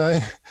it, and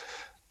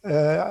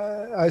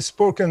I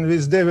spoken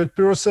with David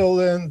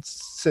Purcell and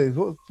said,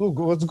 look,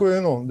 what's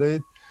going on?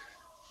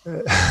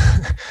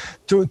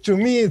 To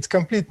me, it's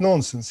complete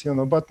nonsense,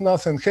 but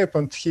nothing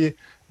happened. He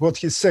got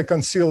his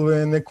second silver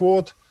in the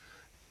quad,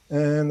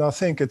 and I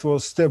think it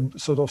was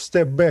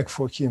step back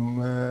for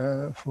him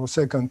for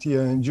second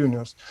year in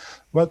juniors.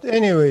 But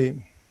anyway,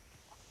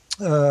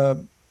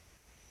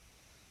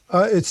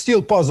 it's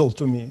still puzzle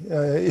to me.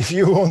 If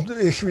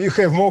you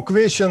have more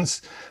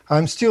questions,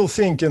 I'm still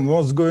thinking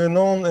what's going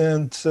on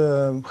and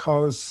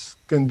how it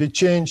can be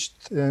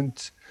changed, and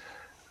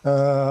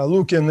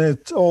looking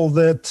at all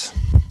that,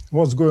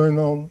 what's going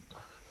on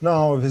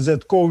now with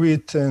that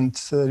COVID and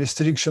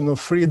restriction of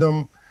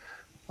freedom.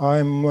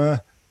 I'm,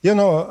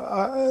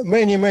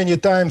 many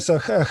times I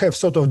have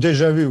sort of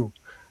deja vu.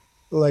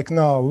 Like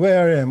now,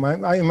 where am I?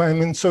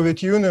 I'm in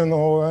Soviet Union,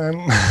 or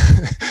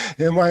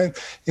am I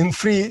in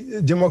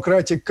free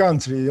democratic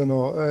country? And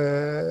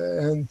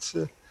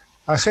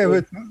I have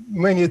it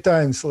many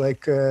times,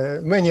 like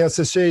many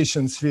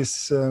associations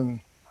with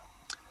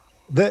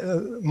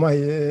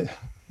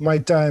my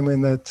time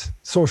in that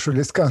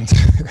socialist country.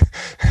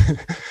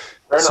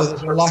 So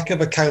there's a lack of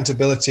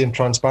accountability and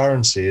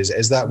transparency.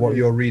 Is that what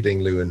you're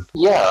reading, Lewin?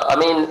 Yeah, I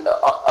mean,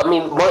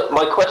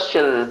 my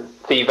question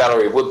for you,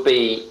 Valerie, would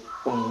be,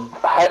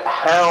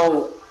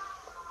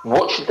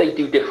 what should they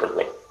do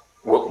differently?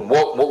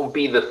 What would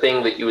be the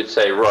thing that you would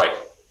say, right,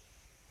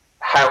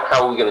 how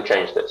are we going to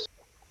change this?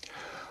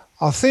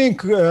 I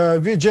think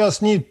we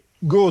just need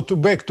go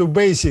back to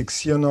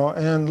basics,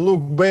 and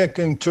look back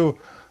into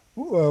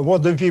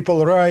what the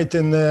people write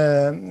in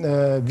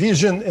the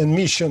vision and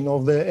mission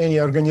of any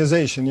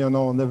organization,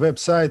 on the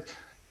website.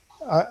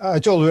 I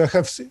told you I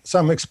have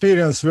some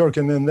experience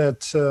working in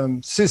that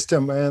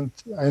system, and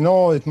I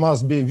know it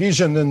must be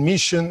vision and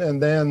mission,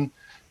 and then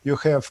you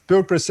have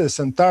purposes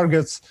and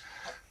targets.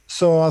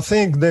 So I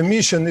think the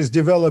mission is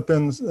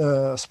developing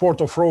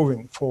sport of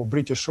rowing for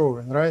British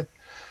rowing, right?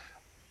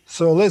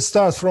 So let's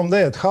start from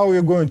that. How are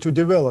you going to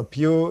develop?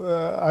 You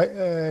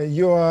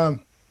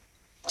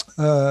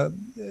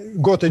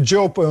got a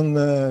job on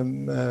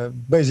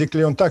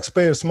basically on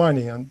taxpayers'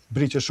 money on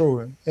British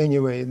rowing.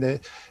 Anyway, the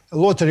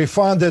lottery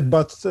funded,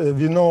 but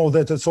we know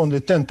that it's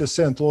only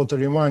 10%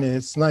 lottery money.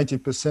 It's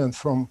 90%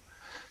 from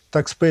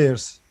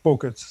taxpayers'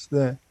 pockets.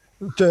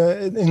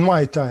 In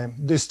my time,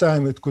 this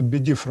time it could be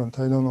different.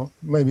 I don't know,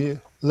 maybe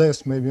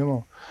less, maybe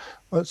more.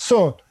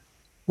 So,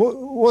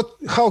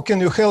 how can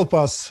you help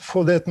us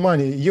for that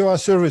money? You are a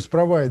service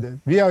provider.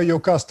 We are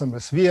your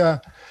customers. We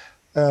are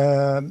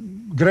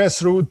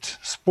grassroots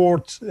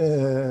sport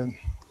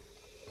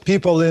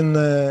people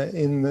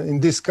in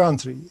this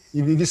country.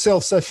 We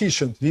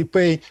self-sufficient. We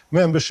pay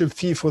membership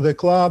fee for the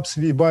clubs.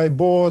 We buy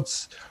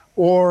boats,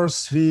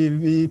 oars.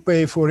 We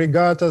pay for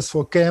regattas,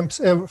 for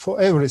camps, for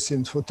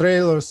everything, for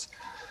trailers.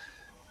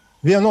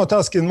 We are not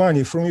asking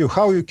money from you.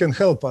 How you can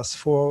help us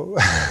for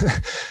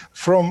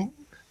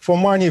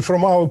money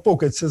from our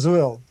pockets as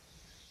well?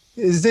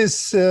 Is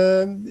this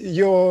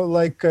your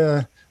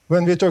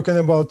when we're talking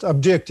about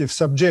objective,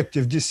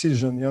 subjective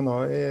decision?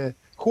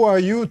 Who are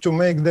you to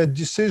make that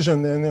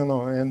decision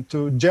and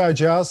to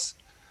judge us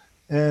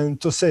and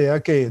to say,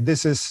 okay,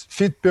 this is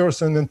fit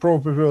person and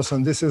proper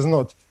person, this is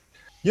not.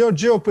 Your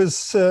job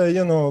is,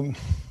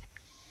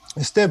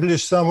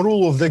 establish some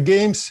rule of the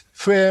games,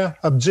 fair,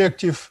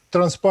 objective,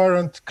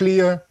 transparent,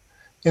 clear,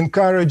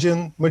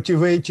 encouraging,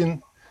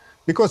 motivating,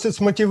 because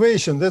it's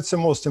motivation. That's the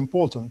most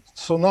important.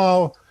 So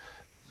now,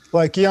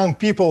 like young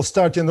people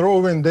starting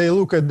rowing, they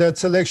look at that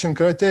selection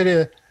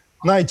criteria,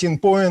 19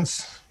 points,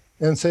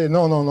 and say,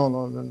 no,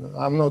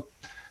 I'm not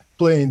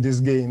playing this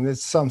game.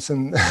 It's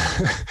something,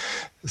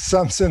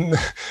 something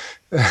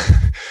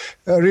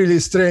really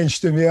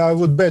strange to me. I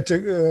would better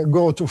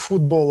go to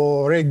football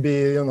or rugby.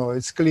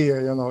 It's clear.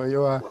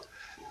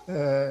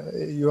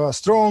 You are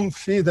strong,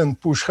 fit, and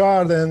push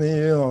hard, and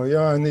you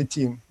are in a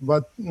team.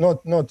 But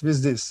not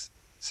with this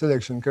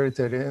selection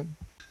criteria.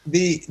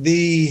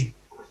 The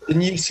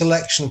new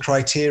selection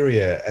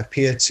criteria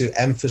appear to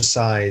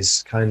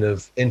emphasize kind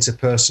of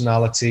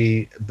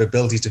interpersonality, the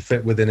ability to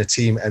fit within a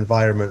team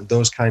environment,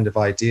 those kind of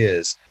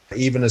ideas.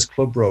 Even as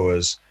club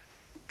rowers,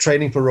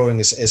 training for rowing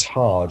is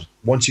hard.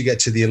 Once you get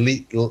to the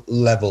elite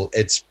level,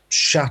 it's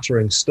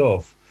shattering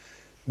stuff.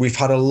 We've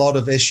had a lot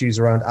of issues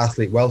around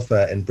athlete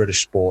welfare in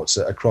British sports,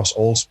 across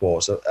all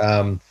sports.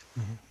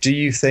 Do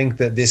you think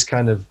that this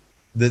kind of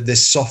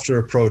this softer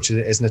approach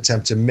is an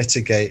attempt to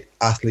mitigate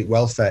athlete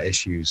welfare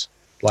issues?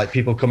 Like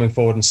people coming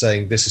forward and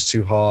saying, this is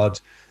too hard,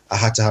 I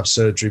had to have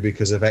surgery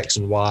because of X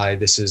and Y,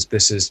 this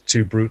is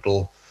too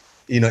brutal.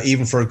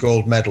 Even for a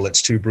gold medal,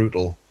 it's too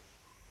brutal.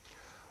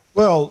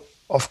 Well,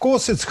 of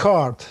course it's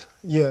hard,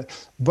 yeah.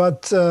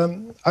 But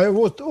I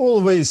would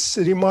always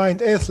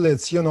remind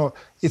athletes,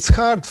 it's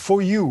hard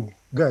for you,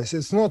 guys.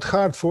 It's not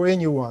hard for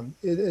anyone.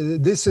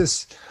 This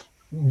is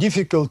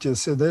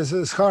difficulties, this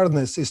is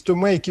hardness, is to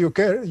make you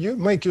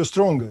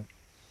stronger.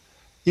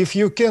 If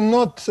you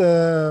cannot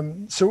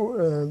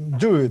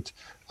do it,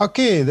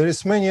 okay, there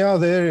is many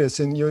other areas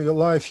in your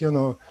life,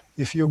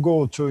 if you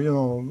go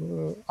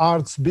to,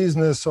 arts,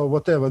 business or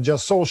whatever,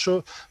 just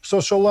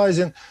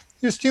socializing,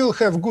 you still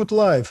have good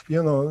life,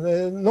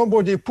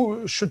 nobody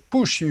should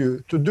push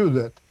you to do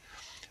that.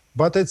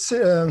 But it's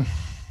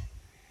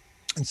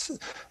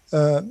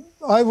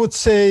I would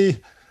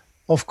say,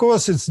 of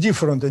course, it's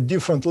different at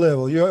different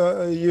level. You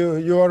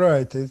are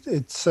right.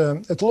 It's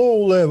at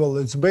low level.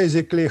 It's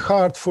basically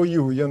hard for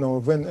you.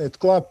 When at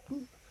club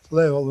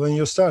level, when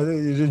you start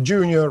as a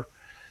junior,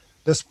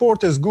 the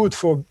sport is good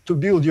to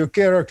build your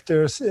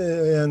characters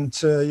and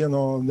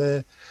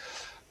the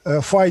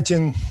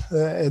fighting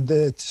at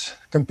that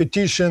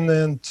competition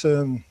and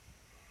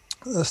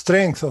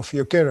strength of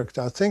your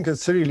character. I think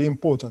it's really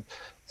important.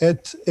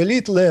 At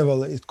elite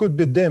level, it could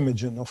be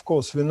damaging. Of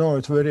course, we know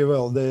it very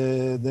well.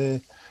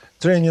 The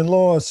training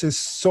loss is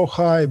so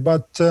high,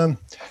 but I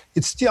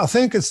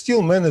think it's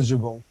still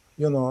manageable,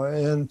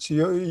 and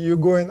you're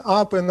going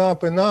up and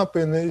up and up.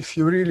 And if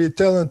you're really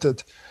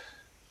talented,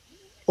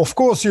 of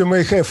course, you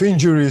may have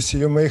injuries,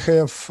 you may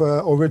have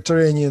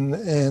overtraining,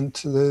 and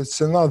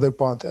it's another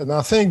part. And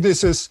I think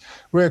this is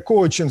where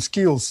coaching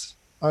skills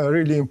are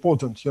really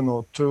important,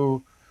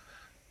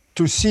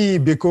 to see,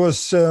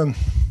 because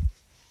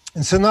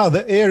it's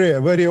another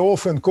area. Very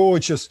often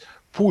coaches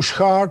push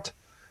hard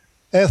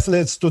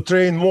athletes to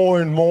train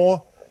more and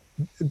more,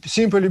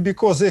 simply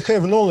because they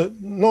have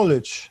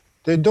knowledge.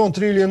 They don't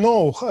really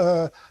know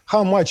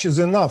how much is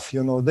enough.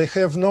 They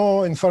have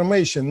no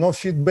information, no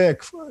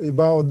feedback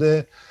about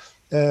the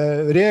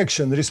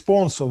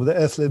response of the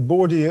athlete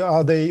body.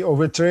 Are they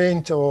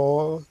overtrained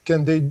or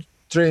can they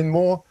train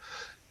more?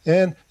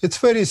 And it's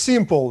very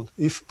simple.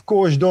 If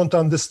coach don't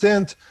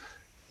understand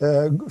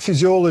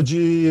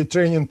physiology,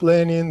 training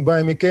planning,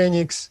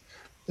 biomechanics,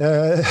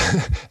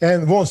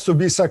 and wants to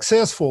be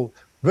successful,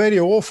 very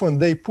often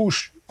they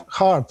push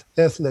hard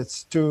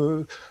athletes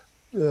to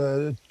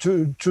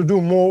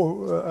do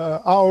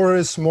more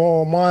hours,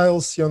 more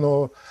miles,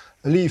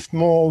 lift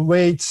more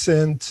weights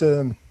and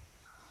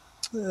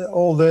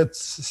all that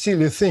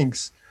silly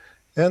things.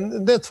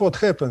 And that's what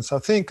happens. I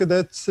think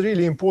that's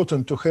really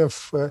important to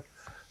have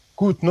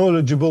good,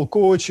 knowledgeable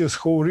coaches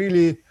who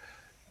really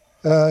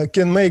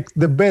can make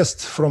the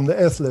best from the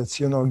athletes,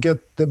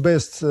 get the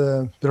best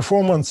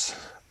performance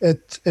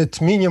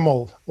at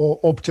minimal or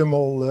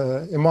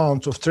optimal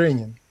amount of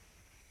training.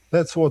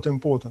 That's what's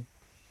important.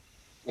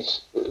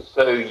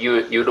 So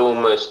you'd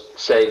almost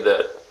say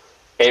that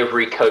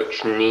every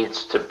coach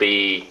needs to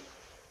be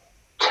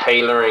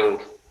tailoring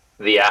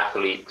the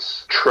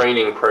athlete's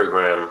training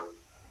program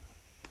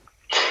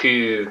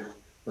to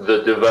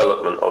the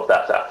development of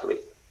that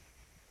athlete.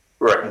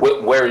 Right.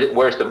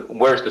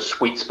 Where's the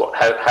sweet spot?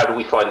 How do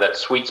we find that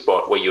sweet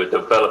spot where you're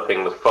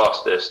developing the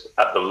fastest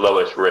at the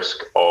lowest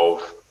risk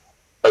of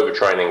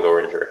overtraining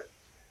or injury?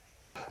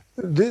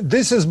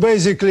 This is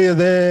basically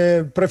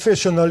the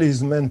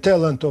professionalism and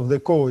talent of the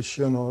coach,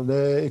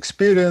 the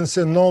experience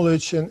and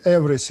knowledge and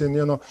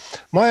everything,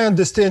 My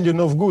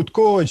understanding of good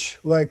coach,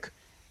 like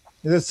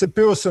that's a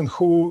person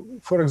who,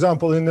 for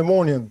example, in the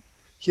morning,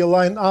 he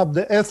line up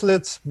the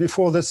athletes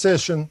before the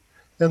session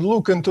and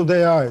look into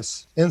their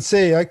eyes and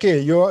say, okay,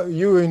 you are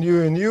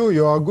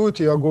good,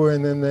 you are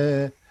going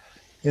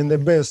in the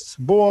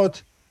best board,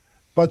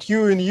 but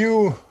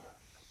you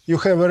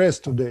have a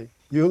rest today.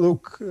 You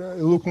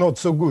look not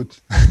so good.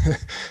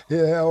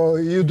 Yeah, or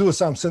you do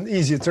something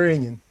easy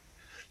training.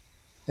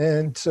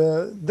 And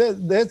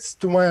that's,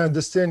 to my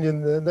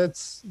understanding,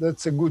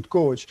 that's a good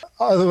coach.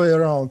 Other way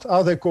around,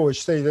 other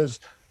coach say that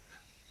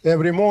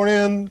every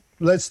morning,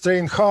 let's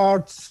train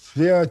hard.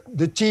 We are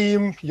the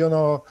team,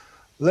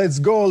 let's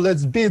go,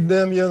 let's beat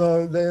them,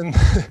 then,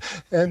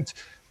 and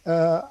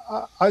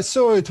I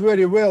saw it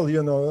very well,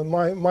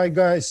 my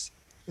guys,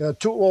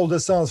 two older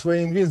sons were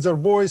in Windsor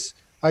Boys.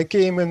 I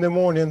came in the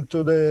morning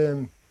to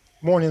the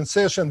morning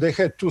session. They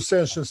had 2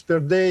 sessions per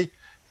day,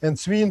 and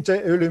it's winter,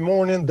 early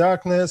morning,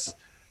 darkness.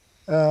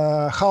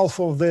 Half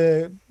of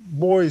the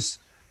boys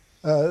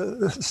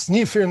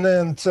sniffing,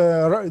 and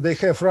they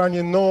have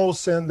running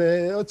nose, and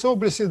it's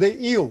obviously they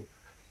ill.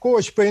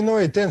 Coach pay no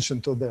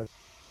attention to that,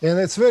 and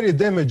it's very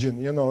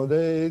damaging.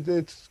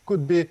 It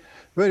could be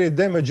very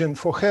damaging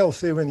for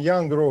health, even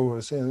young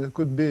growers, and it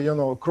could be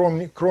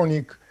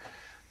chronic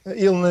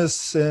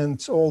illness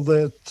and all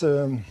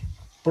that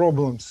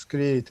problems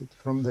created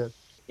from that.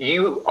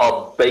 You're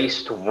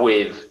based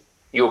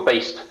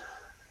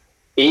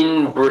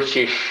in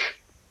British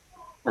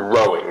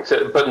rowing,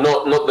 but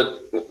not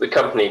the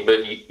company, but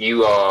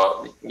you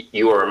are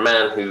a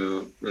man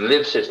who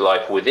lives his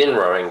life within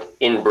rowing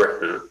in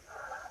Britain.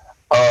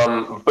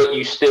 But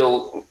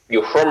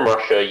you're from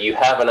Russia. You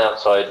have an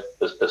outside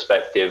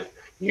perspective.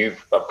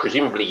 You've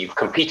presumably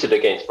competed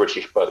against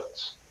British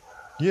boats.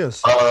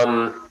 Yes.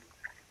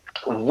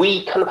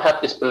 We kind of have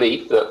this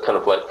belief that kind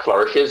of like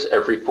flourishes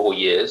every 4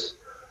 years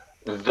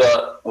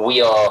that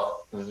we are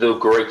the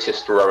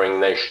greatest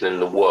rowing nation in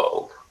the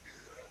world.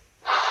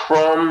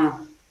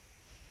 From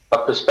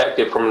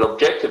an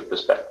objective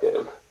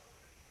perspective,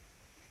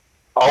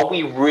 are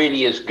we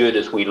really as good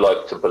as we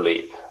like to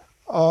believe?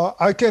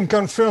 I can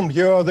confirm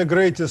you are the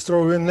greatest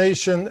rowing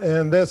nation,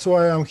 and that's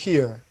why I'm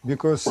here,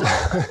 because...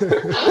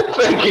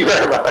 Thank you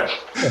very much.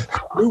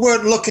 We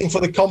weren't looking for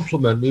the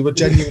compliment. We were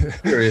genuinely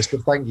curious,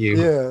 but thank you.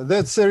 Yeah,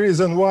 that's the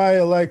reason why,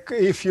 like,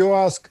 if you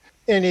ask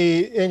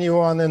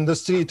anyone in the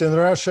street in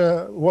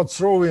Russia what's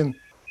rowing,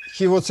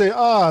 he would say,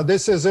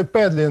 this is a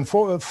paddling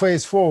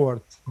face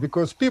forward,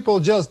 because people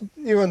just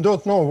even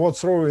don't know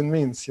what rowing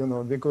means,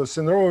 because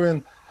in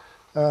rowing,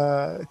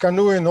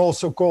 canoeing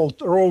also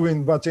called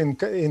rowing, but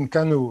in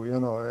canoe,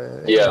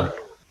 Yeah.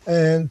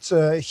 And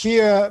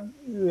here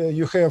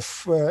you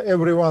have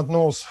everyone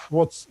knows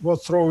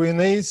what rowing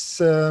is,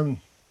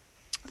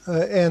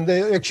 and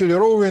actually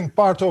rowing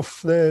part of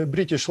the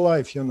British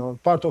life,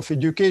 part of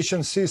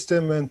education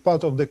system and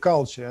part of the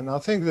culture, and I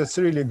think that's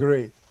really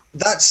great.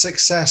 That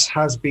success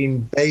has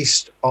been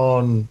based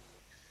on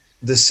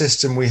the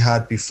system we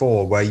had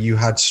before, where you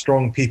had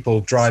strong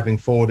people driving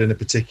forward in a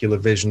particular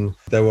vision.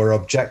 There were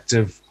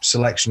objective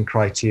selection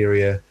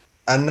criteria,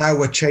 and now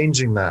we're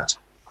changing that.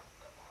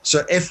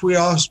 So if we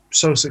are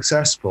so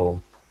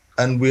successful,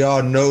 and we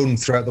are known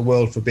throughout the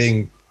world for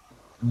being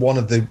one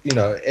of the,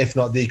 if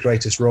not the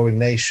greatest rowing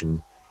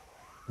nation,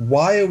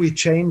 why are we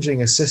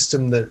changing a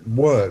system that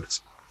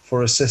worked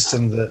for a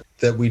system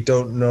that we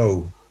don't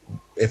know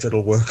if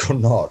it'll work or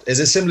not? Is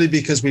it simply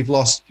because we've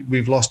lost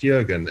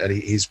Jürgen and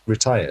he's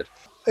retired?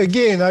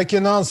 Again, I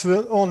can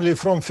answer only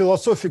from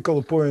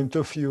philosophical point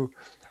of view.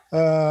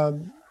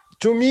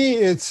 To me,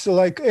 it's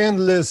like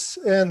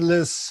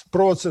endless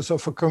process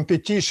of a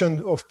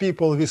competition of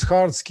people with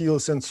hard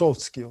skills and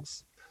soft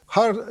skills.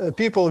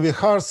 People with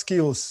hard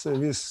skills,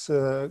 with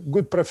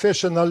good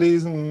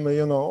professionalism,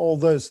 all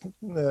this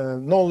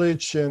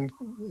knowledge and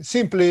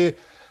simply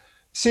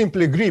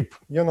grip,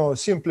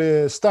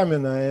 simply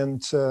stamina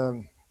and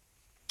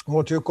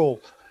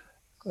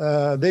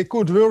they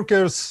could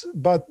workers,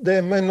 but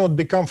they may not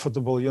be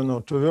comfortable,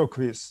 to work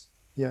with.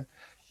 Yeah.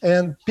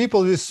 And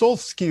people with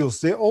soft skills,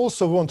 they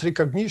also want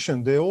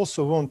recognition. They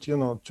also want,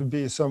 to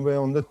be somewhere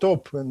on the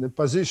top in the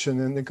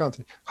position in the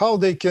country. How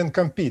they can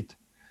compete.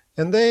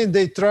 And then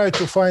they try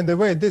to find a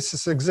way. This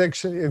is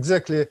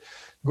exactly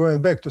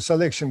going back to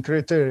selection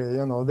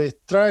criteria. They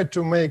try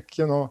to make,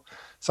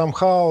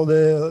 somehow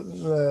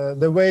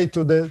the way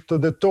to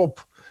the top.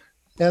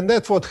 And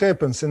that's what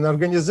happens in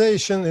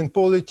organization, in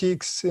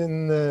politics,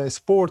 in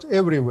sport,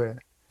 everywhere.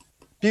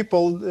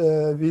 People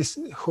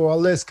who are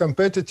less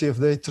competitive,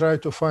 they try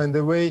to find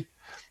a way,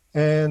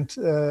 and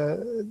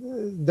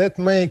that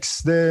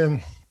makes the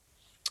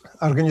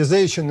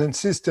organization and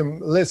system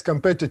less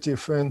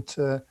competitive and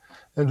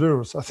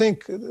worse. I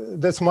think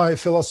that's my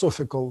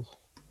philosophical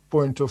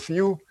point of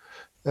view,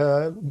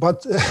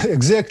 but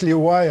exactly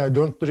why I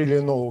don't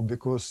really know,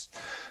 because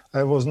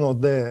I was not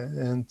there,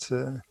 and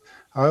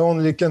I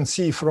only can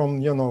see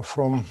from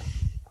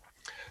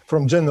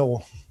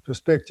general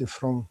perspective.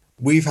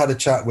 We've had a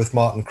chat with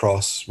Martin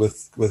Cross,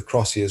 with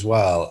Crossy as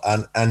well,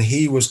 and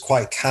he was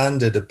quite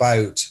candid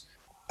about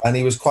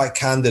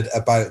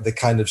the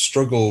kind of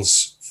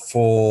struggles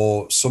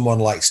for someone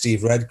like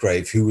Steve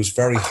Redgrave, who was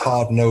very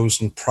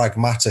hard-nosed and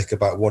pragmatic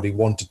about what he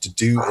wanted to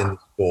do in the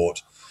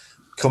sport,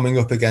 coming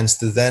up against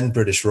the then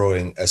British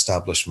rowing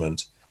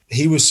establishment.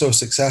 He was so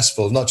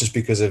successful, not just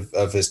because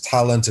of his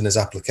talent and his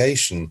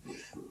application,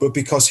 but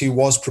because he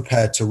was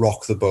prepared to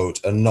rock the boat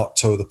and not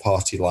toe the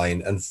party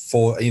line and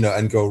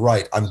and go,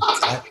 right,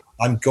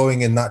 I'm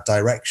going in that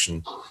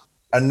direction.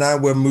 And now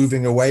we're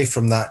moving away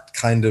from that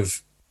kind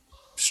of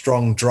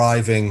strong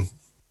driving,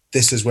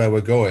 this is where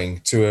we're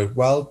going, to a,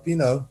 well, you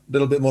know, a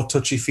little bit more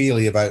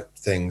touchy-feely about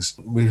things.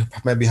 We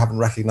maybe haven't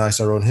recognized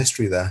our own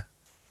history there.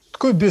 It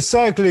could be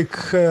cyclic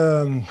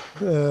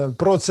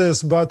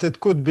process, but it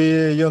could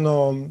be, you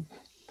know,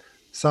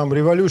 some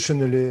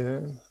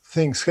revolutionary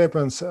things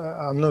happens.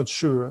 I'm not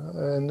sure.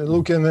 And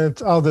looking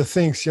at other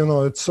things, you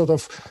know, it's sort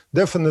of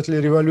definitely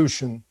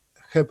revolution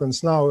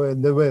happens now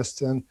at the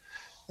West. And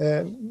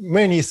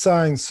many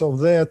signs of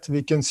that,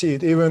 we can see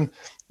it. Even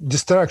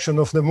destruction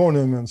of the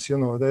monuments, you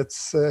know,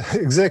 that's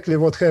exactly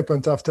what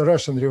happened after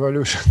Russian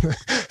Revolution.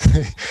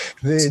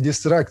 They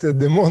distracted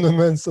the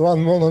monuments,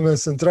 one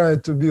monument, and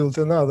tried to build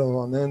another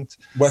one. And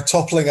we're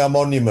toppling our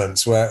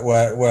monuments. We're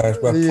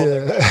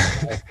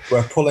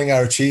pulling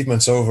our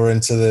achievements over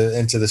into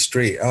the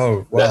street.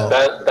 Oh, wow.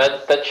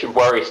 That should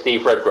worry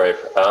Steve Redgrave.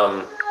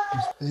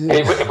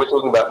 If we're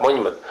talking about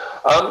monuments,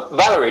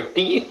 Valerie,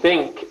 do you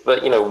think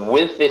that, you know,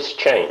 with this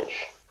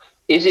change,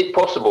 is it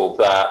possible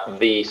that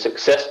the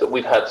success that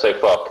we've had so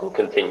far can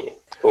continue,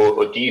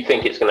 or do you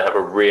think it's going to have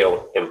a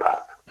real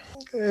impact?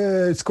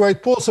 It's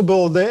quite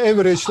possible. The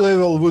average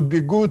level would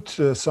be good,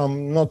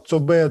 some not so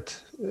bad,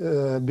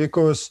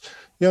 because,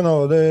 you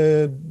know,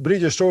 the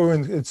British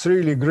rowing, it's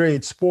really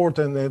great sport,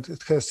 and it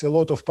has a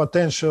lot of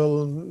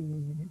potential,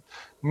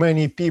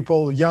 many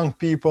people, young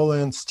people,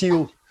 and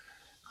still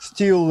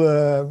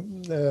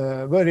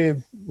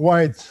very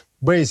wide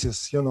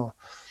basis, you know.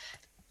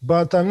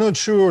 But I'm not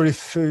sure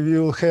if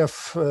we'll have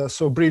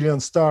so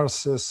brilliant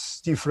stars as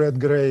Steve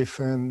Redgrave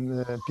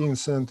and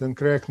Pinsent and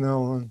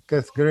Cracknell and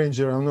Kath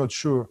Granger. I'm not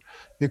sure,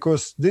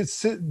 because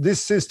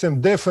this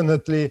system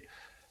definitely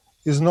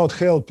is not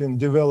helping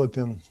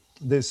developing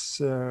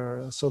this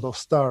sort of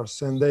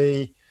stars, and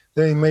they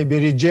may be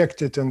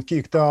rejected and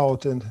kicked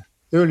out in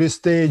early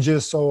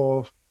stages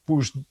or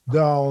pushed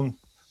down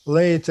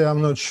later.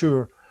 I'm not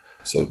sure.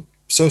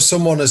 So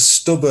someone as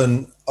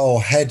stubborn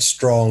or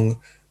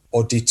headstrong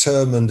or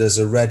determined as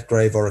a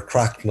Redgrave or a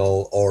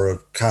Cracknell or a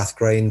Kath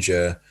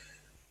Granger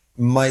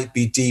might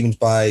be deemed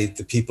by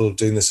the people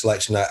doing the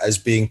selection as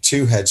being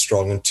too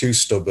headstrong and too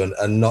stubborn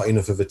and not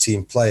enough of a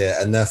team player,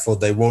 and therefore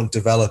they won't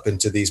develop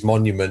into these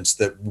monuments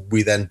that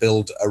we then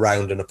build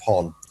around and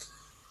upon.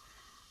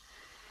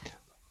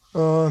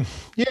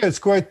 Yeah, it's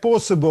quite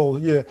possible.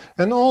 Yeah,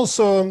 and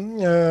also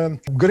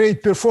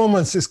great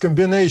performance is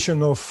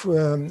combination of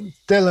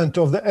talent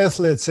of the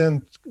athletes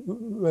and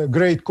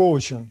great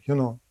coaching, you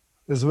know,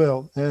 as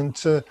well.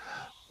 And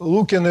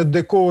looking at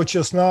the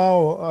coaches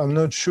now, I'm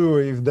not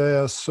sure if they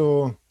are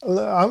so.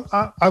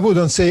 I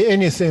wouldn't say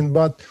anything,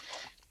 but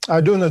I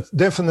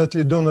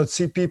definitely do not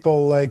see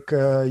people like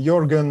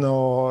Jorgen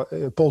or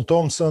Paul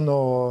Thompson,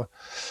 or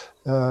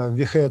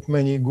we had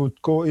many good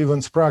even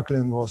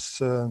Spracklin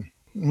was.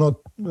 Not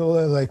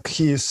like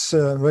he's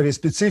very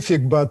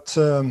specific, but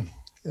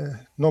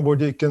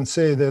nobody can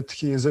say that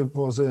he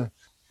was a.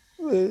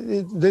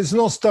 There's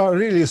no star,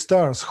 really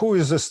stars. Who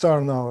is a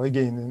star now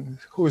again?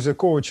 Who is a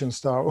coaching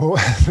star?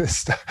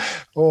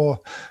 Or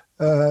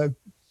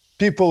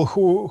people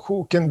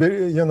who can be,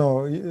 you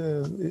know,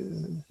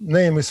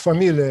 name is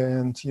familiar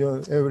and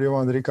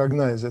everyone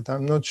recognize it.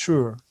 I'm not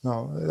sure.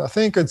 No, I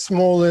think it's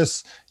more or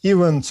less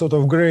even sort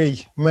of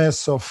gray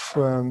mass of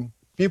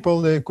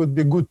people. They could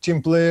be good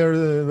team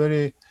player,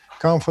 very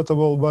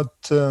comfortable, but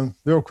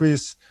work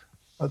with.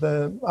 But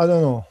I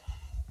don't know.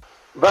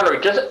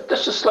 Valerie,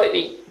 just a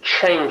slightly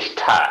changed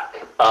tack,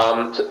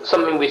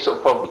 something we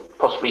sort of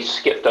possibly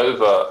skipped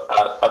over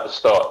at the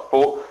start.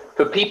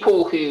 For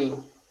people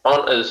who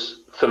aren't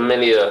as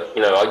familiar,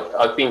 you know,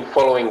 I've been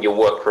following your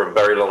work for a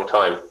very long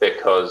time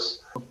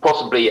because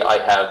possibly I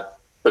have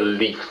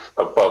belief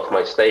above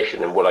my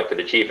station in what I could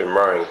achieve in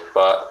rowing.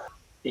 But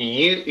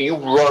you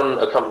run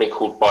a company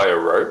called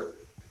BioRow.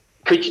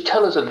 Could you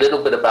tell us a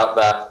little bit about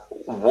that?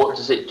 What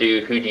does it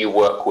do? Who do you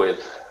work with?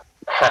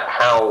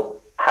 How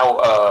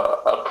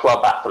a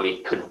club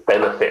athlete could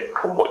benefit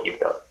from what you've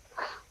done?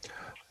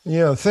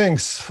 Yeah,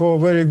 thanks for a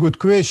very good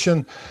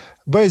question.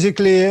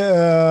 Basically,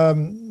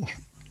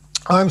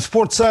 I'm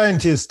sport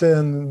scientist,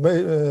 and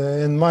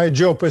my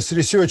job is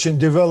research and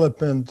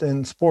development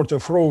in sport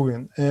of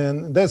rowing,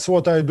 and that's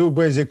what I do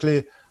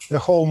basically the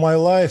whole my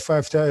life.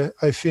 After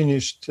I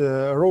finished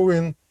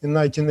rowing in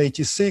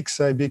 1986,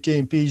 I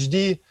became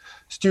PhD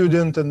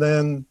student and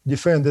then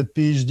defended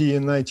PhD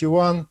in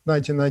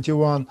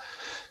 1991.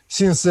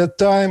 Since that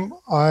time,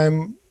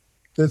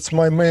 that's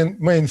my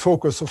main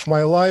focus of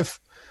my life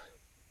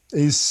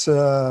is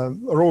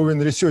rowing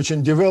research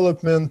and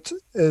development.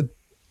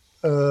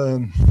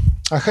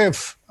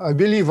 I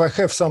believe I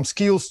have some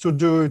skills to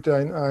do it.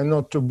 I'm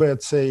not too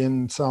bad, say,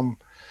 in some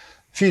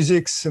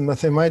physics and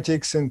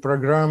mathematics and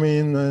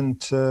programming and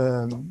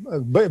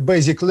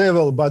basic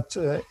level, but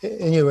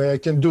anyway, I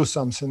can do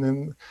something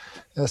in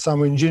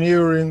some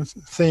engineering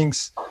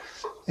things.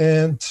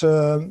 And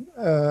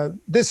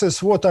this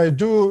is what I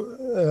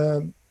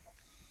do.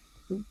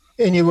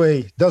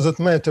 anyway, doesn't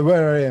matter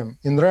where I am,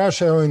 in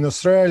Russia or in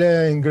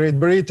Australia, in Great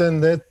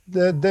Britain.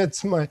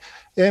 That's my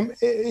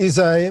is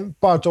I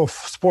part of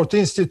Sport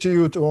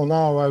Institute, or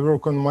now I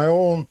work on my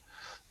own.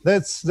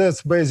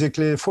 That's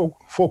basically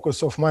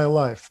focus of my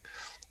life.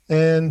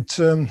 And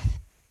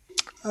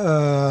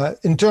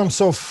in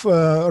terms of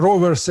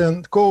rovers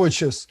and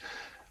coaches,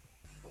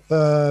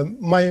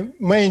 my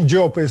main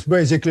job is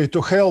basically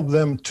to help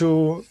them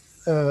to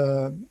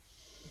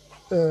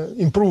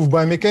improve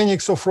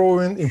biomechanics of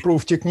rowing,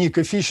 improve technique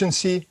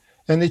efficiency,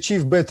 and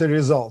achieve better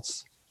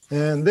results.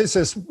 And this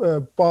is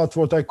part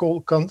what I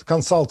call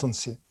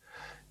consultancy.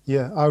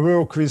 Yeah, I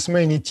work with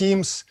many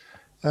teams.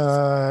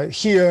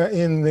 Here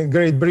in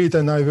Great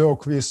Britain, I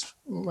work with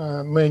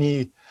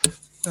many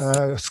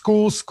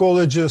schools,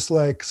 colleges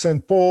like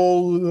St.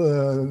 Paul,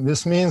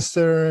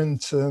 Westminster,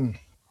 and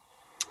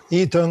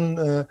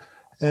Eton.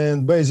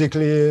 And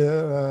basically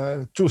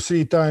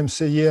 2-3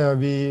 times a year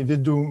we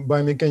do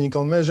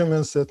biomechanical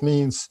measurements. That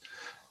means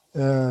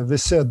we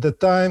set the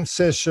time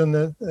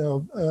session,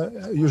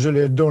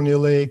 usually at Dorney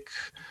Lake.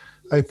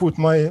 I put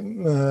my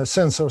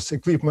sensors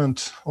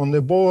equipment on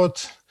the board.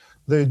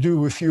 They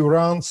do a few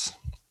runs,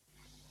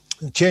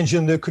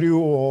 changing the crew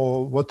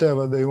or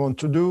whatever they want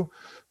to do.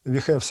 We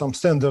have some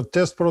standard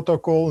test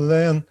protocol.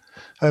 Then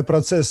I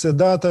process the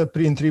data,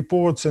 print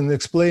reports, and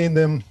explain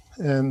them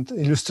and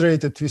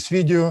illustrate it with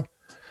video.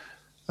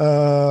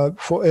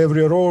 For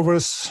every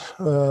rovers,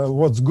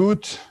 what's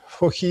good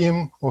for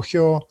him or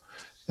her,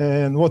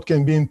 and what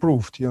can be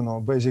improved,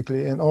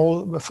 basically, and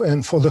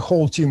for the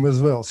whole team as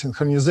well.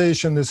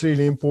 Synchronization is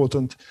really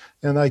important,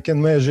 and I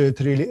can measure it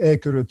really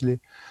accurately.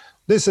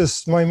 This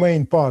is my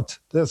main part.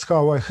 That's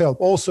how I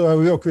help. Also, I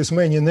work with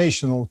many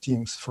national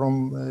teams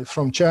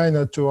from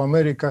China to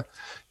America.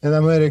 In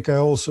America, I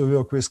also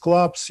work with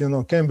clubs,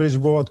 Cambridge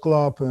Boat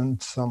Club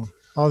and some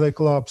other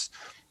clubs.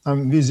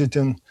 I'm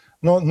visiting.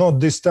 Not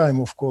this time,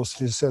 of course.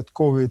 We said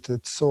COVID,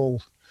 it's all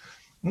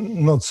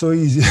not so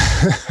easy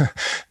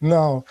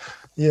now.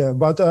 Yeah,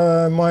 but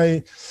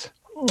my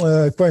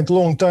quite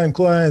long time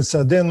clients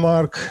are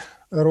Denmark,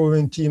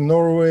 rowing team,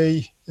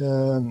 Norway,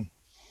 and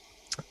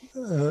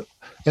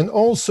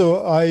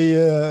also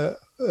I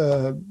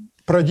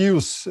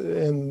produce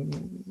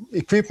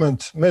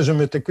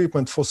measurement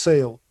equipment for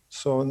sale.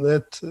 So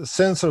that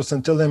sensors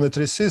and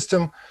telemetry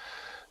system,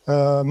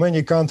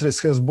 many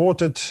countries has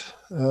bought it.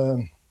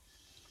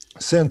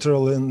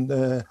 Central and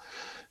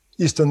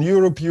Eastern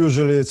Europe,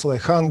 usually it's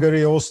like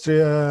Hungary,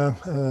 Austria,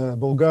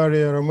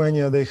 Bulgaria,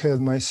 Romania, they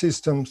had my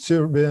system,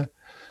 Serbia,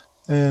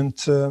 and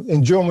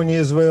in Germany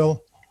as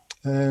well,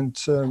 and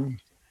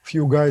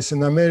few guys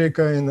in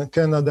America, in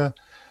Canada.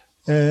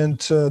 And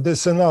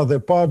there's another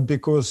part,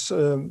 because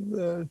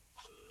to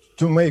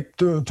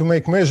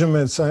make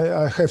measurements,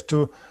 I have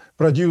to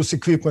produce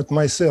equipment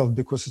myself,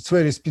 because it's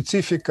very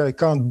specific. I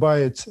can't buy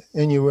it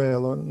anywhere,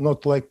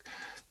 not like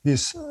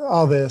these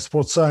other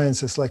sports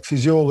sciences like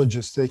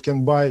physiologists. They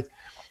can buy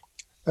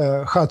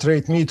a heart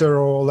rate meter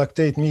or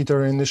lactate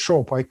meter in the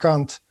shop. I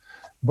can't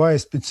buy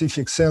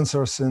specific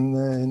sensors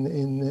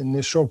in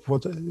the shop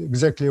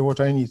exactly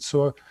what I need.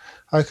 So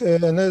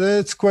and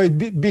it's quite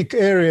big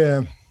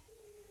area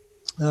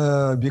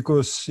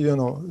because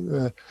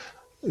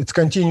it's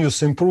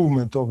continuous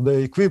improvement of the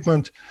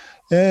equipment.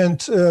 And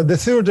the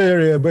third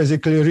area,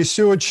 basically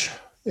research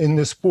in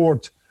the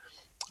sport.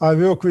 I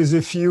work with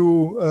a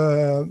few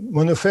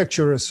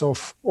manufacturers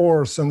of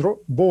oars and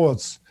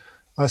boats.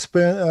 I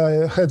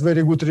had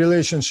very good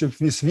relationship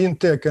with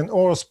Wintec and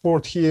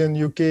Oarsport here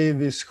in UK,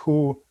 with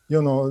who,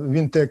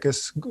 Wintec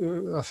is,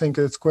 I think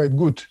it's quite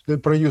good. They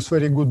produce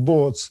very good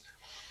boats.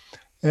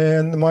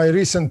 And my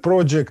recent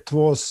project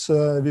was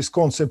with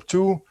Concept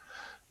 2,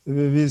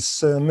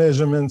 with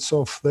measurements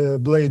of the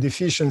blade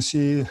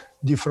efficiency,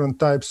 different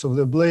types of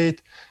the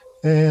blade.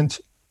 And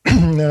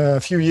a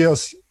few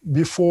years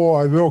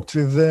before, I worked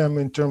with them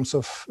in terms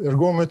of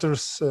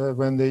ergometers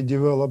when they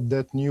developed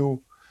that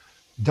new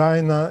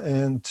Dyna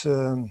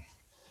and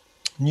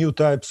new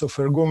types of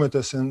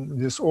ergometers and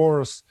these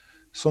oars.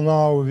 So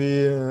now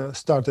we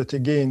started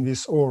again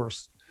with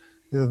oars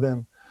with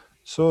them.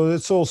 So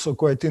it's also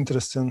quite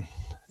interesting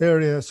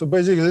area. So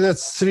basically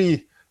that's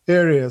 3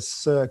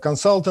 areas: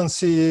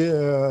 consultancy,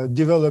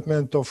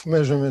 development of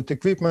measurement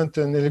equipment,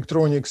 and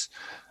electronics.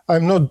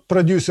 I'm not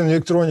producing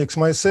electronics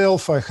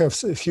myself. I have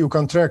a few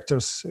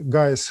contractors,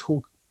 guys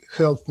who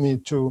helped me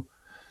to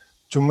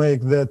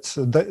make that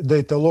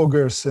data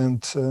loggers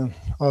and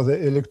other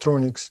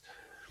electronics.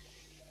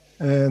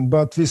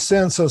 But with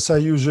sensors, I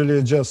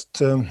usually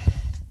just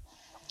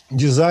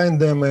design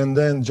them and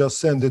then just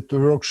send it to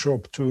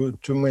workshop to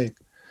make.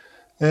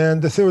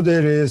 And the third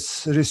area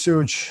is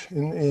research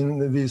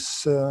in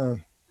these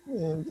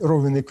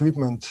rowing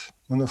equipment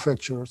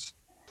manufacturers.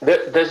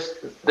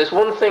 There's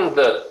one thing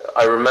that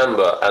I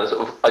remember, and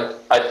sort of,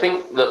 I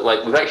think that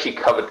we've actually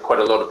covered quite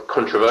a lot of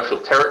controversial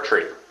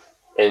territory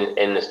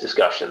in this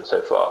discussion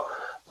so far.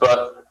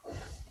 But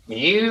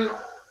you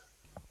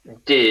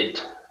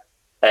did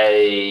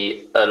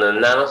an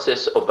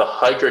analysis of the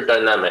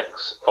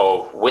hydrodynamics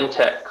of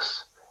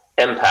Wintec's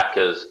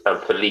Empackers and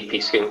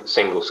Felipe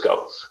single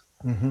sculls.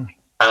 Mm-hmm.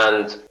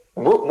 And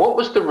what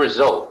was the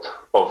result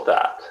of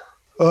that?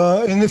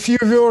 In a few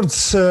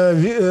words,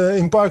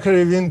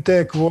 Empacker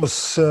Wintec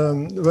was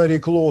very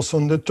close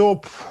on the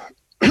top.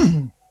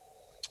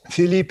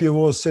 Felipe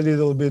was a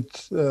little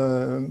bit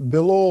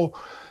below.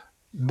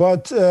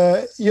 But,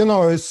 I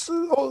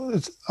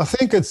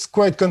think it's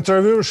quite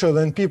controversial,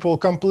 and people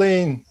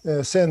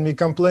send me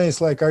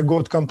complaints, like I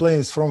got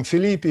complaints from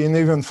Felipe and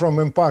even from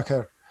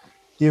Empacker.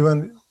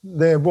 Even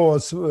their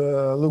boards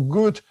look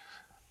good.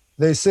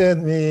 They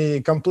sent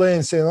me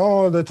complaints saying,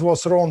 oh, that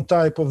was wrong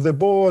type of the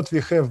board,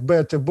 we have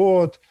better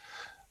board.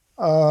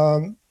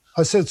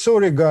 I said,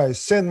 sorry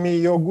guys, send me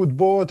your good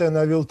board and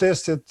I will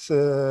test it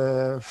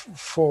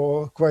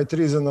for quite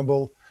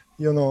reasonable,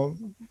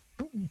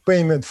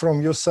 payment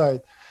from your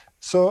side.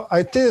 So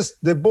I test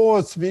the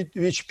boards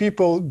which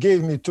people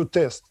gave me to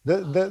test.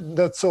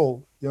 That's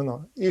all.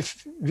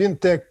 If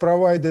Wintec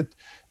provided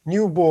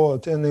new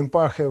board and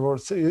Empacker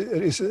was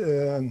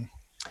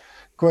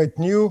quite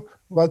new,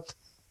 but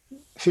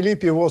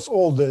Felipe was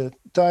older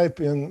type,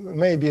 and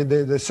maybe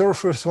the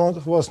surface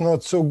was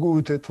not so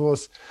good. It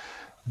was,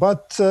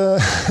 but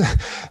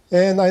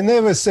and I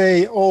never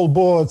say all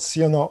boards,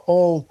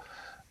 all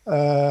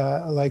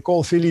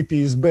Felipe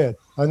is bad.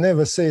 I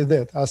never say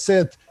that. I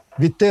said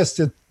we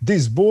tested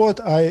this board.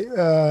 I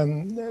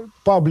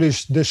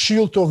published the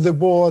shield of the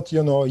board,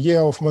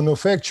 year of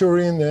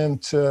manufacturing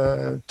and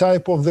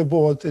type of the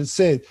board. It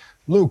said,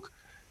 look,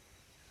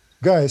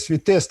 guys, we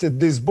tested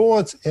these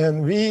boards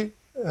and we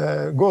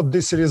got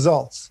these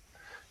results.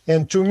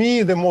 And to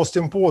me, the most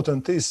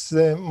important is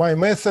my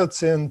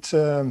methods and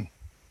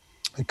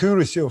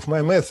accuracy of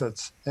my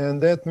methods.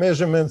 And that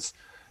measurements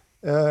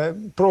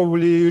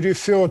probably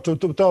refer to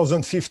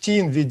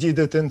 2015. We did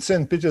it in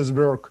St.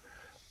 Petersburg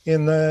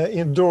in an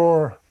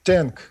indoor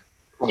tank.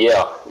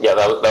 Yeah,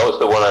 that was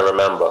the one I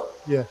remember.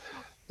 Yeah,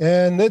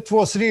 and it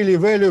was really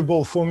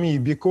valuable for me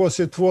because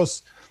it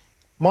was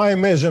my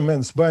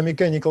measurements,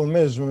 biomechanical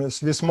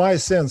measurements with my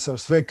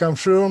sensors. They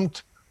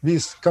confirmed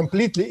with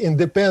completely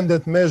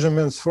independent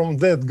measurements from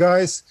that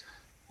guys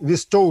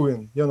with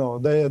towing.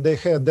 They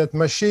had that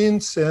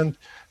machines, and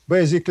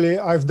basically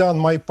I've done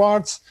my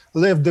parts,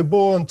 left the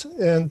board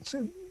and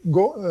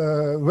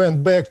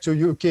went back to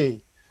UK.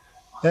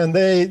 And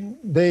they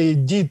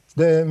did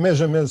the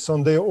measurements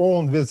on their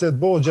own with that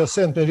board, just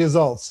sent me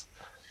results.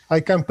 I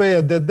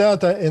compared the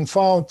data and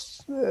found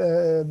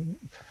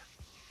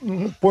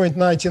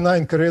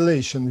 0.99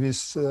 correlation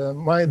with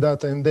my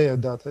data and their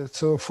data.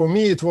 So for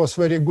me, it was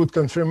very good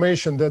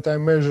confirmation that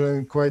I'm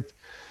measuring quite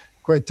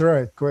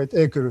right, quite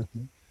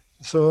accurately.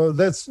 So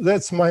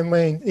that's my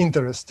main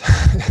interest.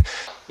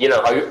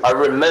 I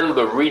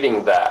remember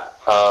reading that,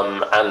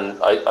 and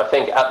I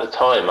think at the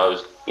time I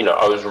was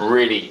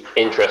really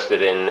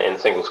interested in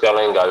single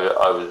sculling. I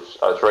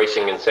was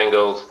racing in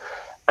singles,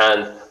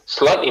 and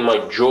slightly my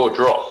jaw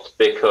dropped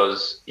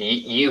because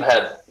you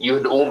had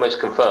almost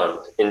confirmed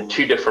in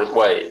two different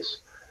ways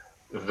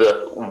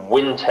that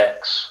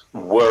Wintecs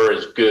were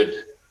as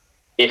good,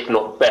 if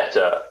not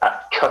better,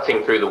 at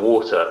cutting through the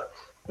water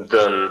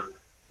than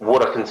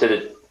what I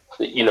considered,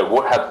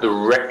 what had the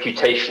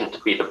reputation to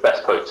be the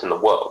best boats in the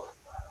world,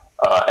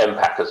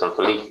 Empackers and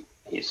Felipe.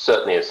 He's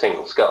certainly a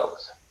single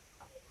sculls.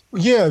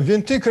 Yeah,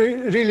 Wintec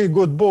really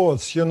good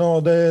boats.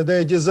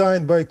 They're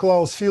designed by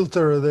Klaus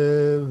Filter,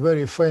 the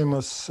very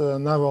famous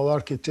naval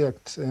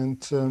architect.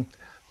 And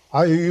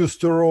I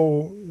used to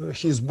row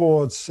his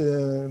boats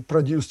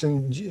produced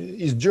in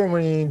East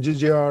Germany, in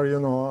GDR,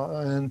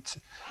 and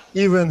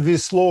even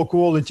with low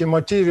quality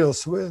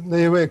materials,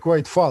 they were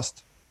quite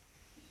fast.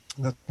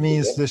 That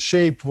means the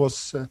shape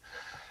was,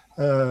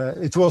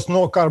 it was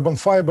no carbon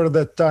fiber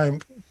that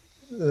time.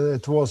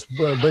 It was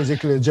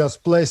basically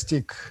just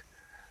plastic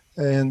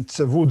and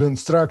wooden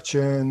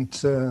structure and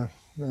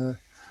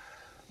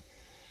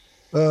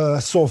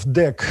soft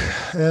deck.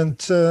 And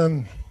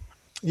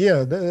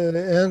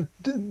and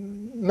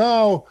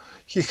now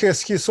he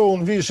has his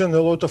own vision,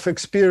 a lot of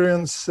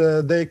experience.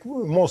 They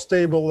more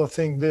stable, I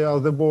think, they are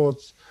the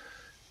boats.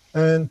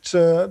 And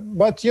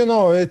but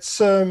it's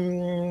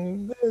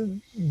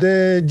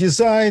the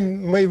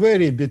design may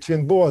vary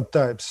between board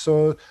types.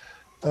 So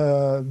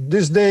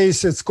these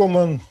days it's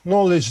common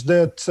knowledge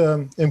that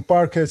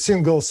Empacker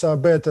singles are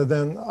better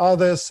than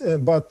others,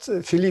 but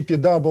Felipe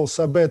doubles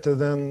are better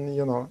than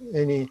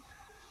any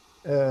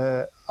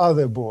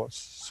other boards.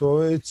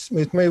 So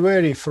it may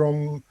vary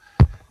from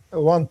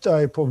one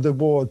type of the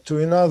board to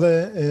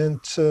another, and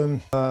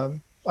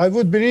I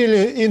would be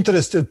really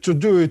interested to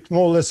do it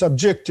more or less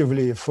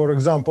objectively. For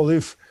example,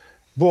 if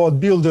board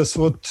builders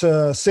would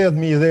send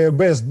me their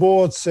best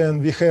boards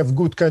and we have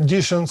good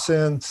conditions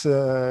and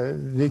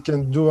we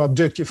can do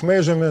objective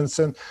measurements,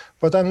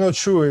 but I'm not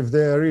sure if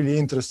they are really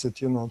interested,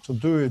 to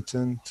do it.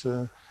 And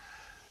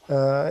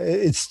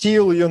it's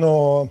still,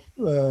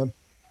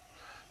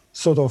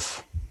 sort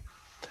of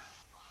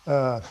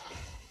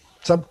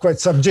quite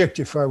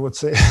subjective, I would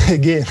say,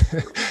 again,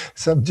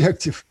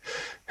 subjective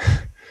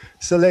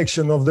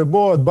selection of the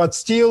board, but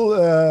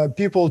still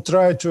people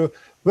try to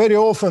very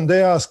often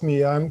they ask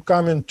me, I'm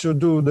coming to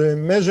do the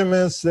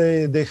measurements.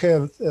 They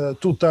have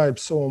two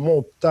types or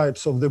more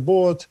types of the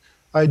board.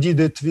 I did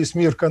it with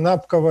Mirka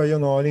Napkova,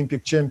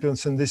 Olympic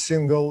champions in the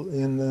single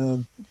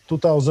in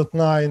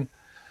 2009.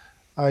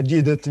 I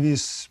did it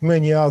with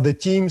many other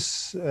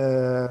teams.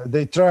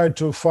 They try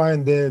to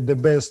find the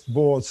best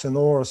boards and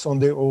oars on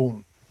their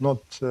own,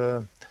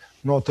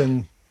 not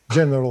in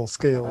general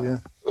scale. Yeah.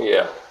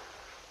 Yeah.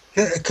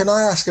 Can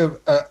I ask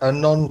a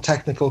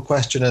non-technical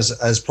question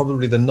as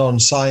probably the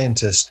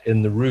non-scientist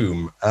in the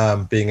room,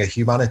 being a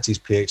humanities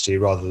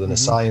PhD rather than a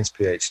science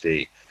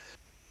PhD?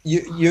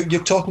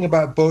 You're talking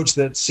about boats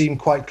that seem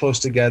quite close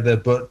together,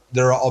 but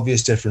there are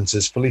obvious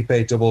differences.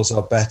 Felipe doubles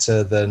are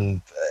better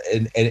than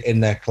in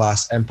their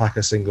class.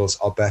 Empaka singles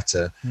are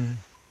better.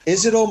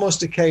 Is it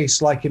almost a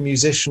case like a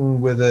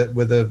musician with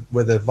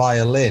a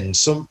violin?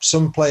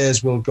 Some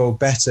players will go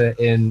better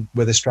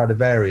with a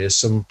Stradivarius.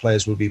 Some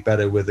players will be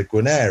better with a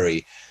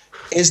Guarneri.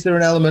 Is there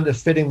an element of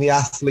fitting the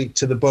athlete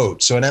to the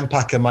boat? So an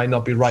Empaka might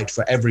not be right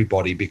for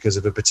everybody because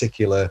of a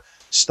particular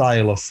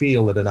style or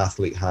feel that an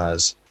athlete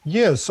has.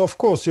 Yes, of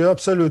course, you're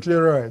absolutely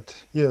right.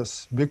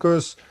 Yes,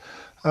 because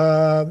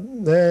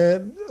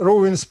the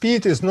rowing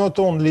speed is not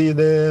only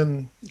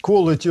the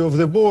quality of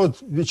the board,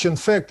 which in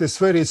fact is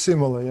very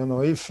similar.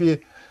 If we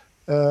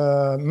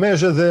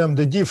measure them,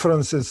 the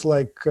difference is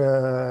like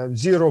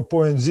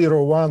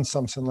 0.01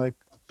 something like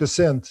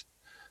percent,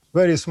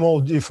 very small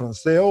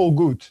difference. They're all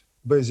good,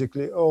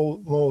 basically,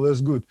 all more or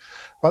less good.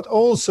 But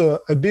also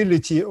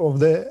ability of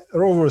the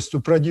rowers to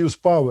produce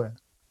power,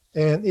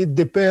 and it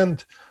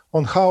depends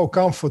on how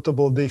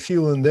comfortable they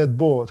feel in that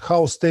board,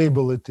 how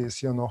stable it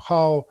is,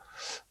 how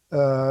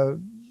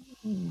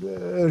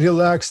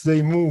relaxed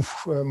they move,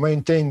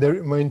 maintaining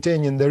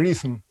the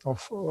rhythm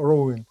of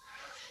rowing.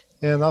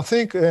 And I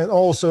think, and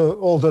also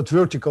all that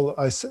vertical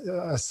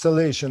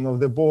oscillation of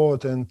the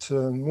board and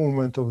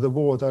movement of the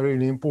board are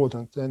really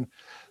important. And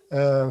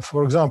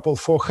for example,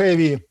 for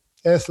heavy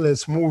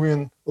athletes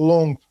moving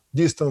long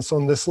distance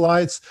on the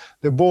slides,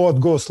 the board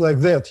goes like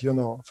that,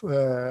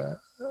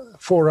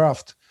 fore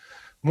aft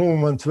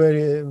movement,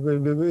 very, very,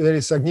 very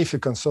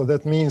significant. So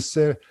that means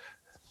the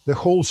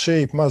whole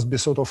shape must be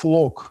sort of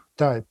lock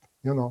type,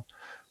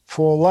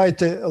 For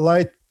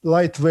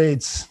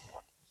lightweights,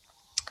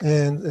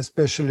 and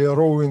especially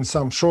rowing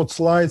some short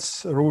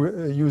slides,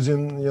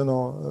 using,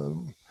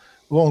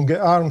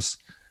 longer arms,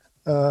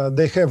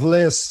 they have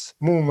less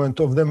movement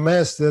of the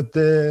mast, that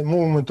the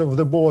movement of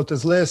the board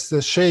is less.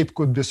 The shape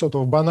could be sort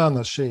of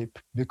banana shape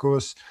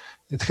because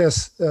it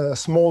has a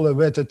smaller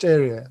wetted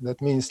area.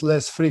 That means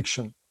less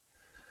friction.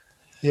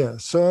 Yeah,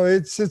 so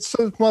it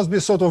must be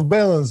sort of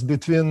balance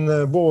between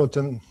board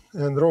and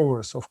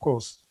rowers, of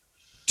course.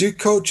 Do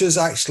coaches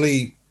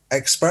actually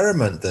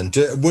experiment then?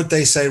 Would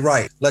they say,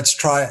 right, let's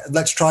try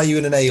you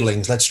in an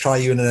A-Lings, let's try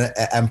you in an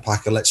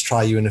Empaka, let's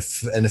try you in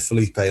a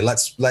Felipe,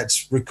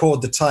 let's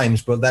record the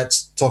times, but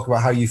let's talk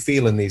about how you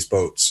feel in these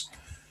boats.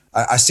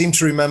 I seem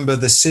to remember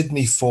the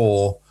Sydney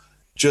 4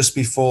 just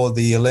before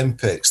the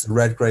Olympics, the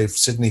Redgrave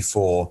Sydney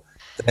 4.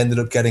 Ended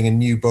up getting a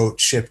new boat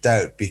shipped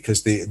out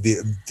because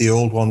the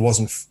old one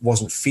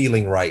wasn't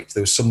feeling right.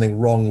 There was something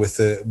wrong with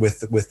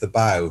the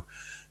bow,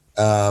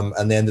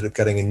 and they ended up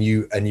getting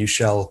a new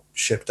shell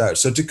shipped out.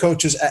 So do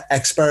coaches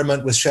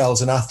experiment with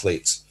shells and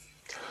athletes?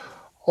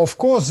 Of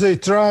course, they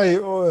try.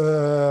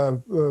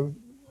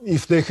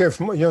 If they have,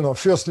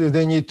 firstly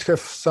they need to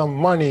have some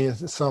money,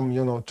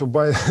 to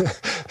buy.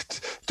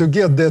 To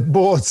get that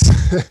boards.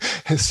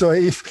 So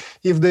if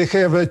they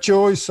have a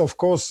choice, of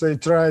course they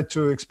try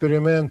to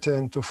experiment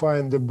and to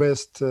find the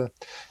best.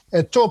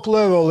 At top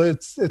level,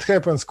 it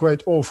happens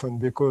quite often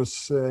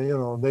because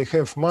they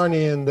have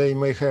money and they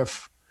may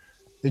have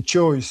a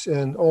choice.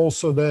 And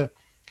also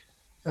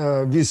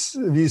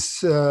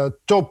these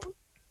top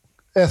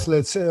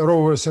athletes,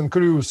 rowers and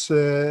crews,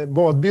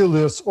 board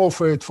builders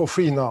offer it for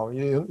free now.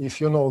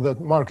 If you know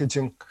that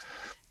marketing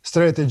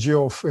strategy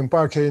of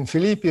Empaka and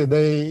Felipe,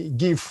 they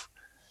give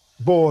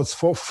boards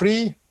for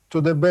free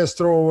to the best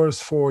rowers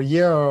for a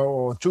year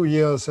or 2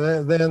 years,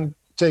 and then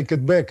take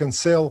it back and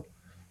sell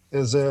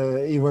as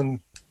a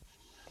even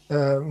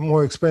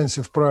more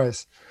expensive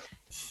price.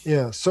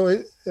 Yeah,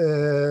 so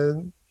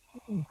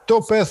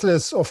top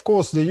athletes, of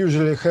course, they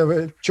usually have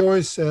a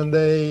choice and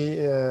they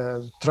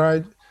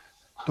try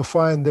to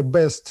find the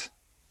best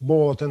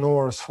board and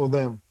oars for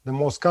them, the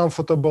most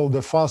comfortable,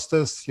 the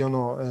fastest,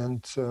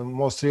 and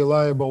most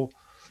reliable.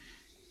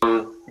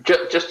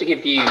 Just to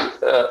give you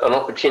an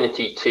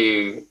opportunity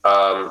to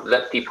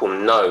let people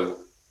know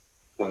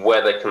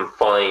where they can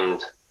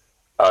find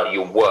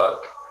your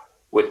work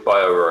with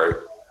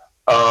BioRow,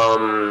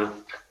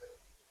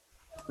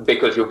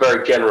 because you're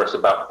very generous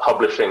about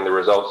publishing the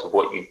results of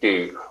what you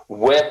do.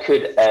 Where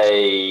could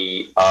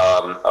a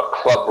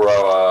club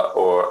rower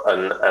or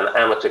an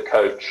amateur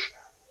coach,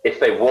 if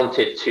they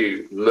wanted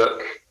to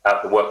look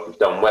at the work you've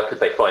done, where could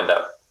they find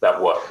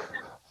that work?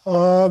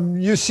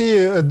 You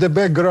see at the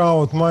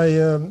background my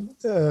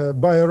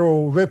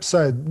BioRow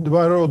website,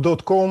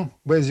 BioRow.com.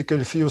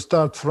 Basically, if you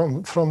start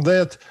from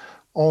that,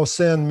 or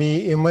send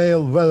me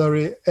email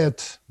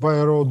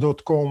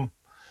valerie@biro.com,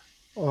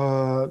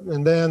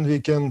 and then we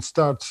can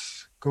start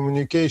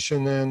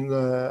communication, and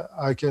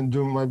I can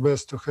do my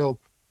best to help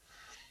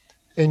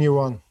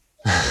anyone.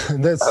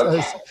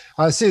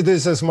 I see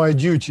this as my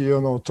duty,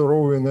 to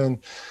rowing,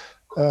 and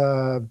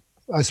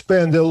I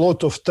spend a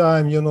lot of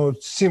time,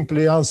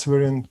 simply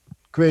answering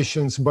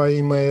questions by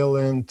email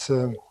and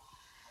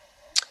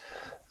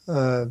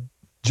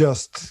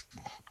just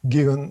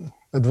giving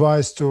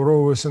advice to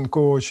rowers and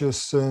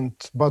coaches.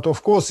 But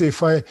of course,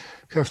 if I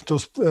have to,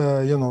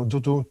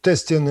 do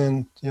testing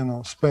and,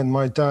 spend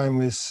my time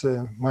with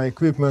my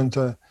equipment,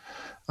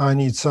 I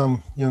need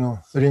some,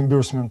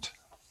 reimbursement.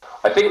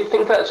 I think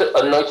that's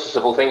a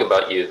noticeable thing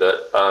about you, that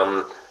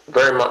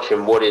very much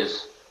in what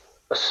is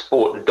a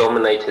sport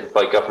dominated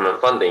by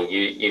government funding,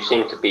 you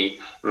seem to be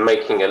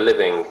making a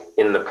living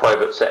in the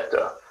private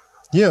sector.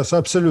 Yes,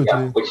 absolutely.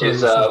 Yeah, which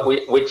is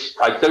which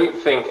I don't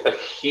think a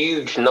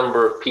huge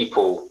number of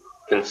people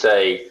can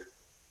say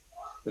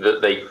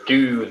that they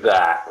do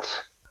that.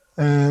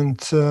 And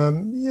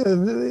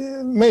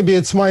maybe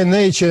it's my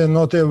nature,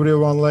 not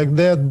everyone like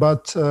that,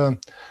 but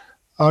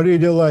I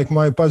really like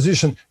my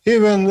position.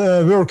 Even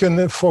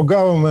working for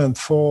government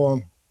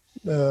for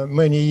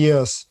many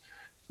years,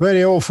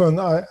 very often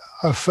I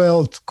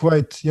felt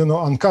quite,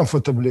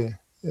 uncomfortably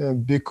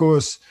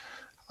because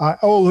I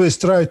always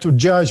try to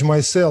judge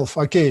myself.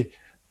 Okay,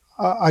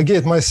 I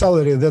get my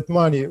salary, that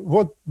money.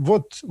 What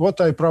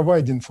I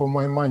providing for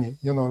my money?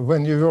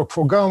 When you work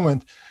for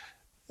government,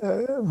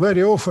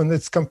 very often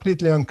it's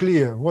completely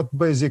unclear what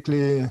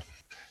basically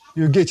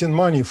you're getting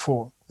money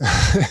for.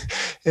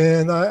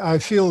 And I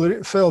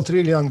felt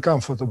really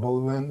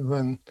uncomfortable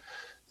when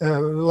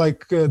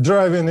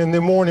driving in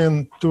the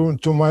morning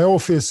to my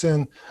office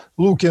and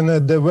looking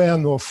at the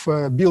van of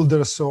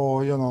builders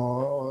or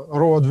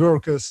road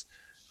workers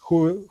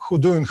who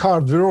doing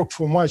hard work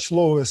for much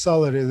lower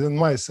salary than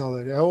my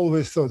salary. I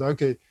always thought,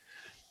 okay,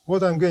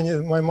 what I'm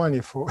getting my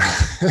money for?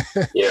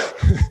 Yeah.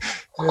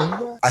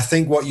 I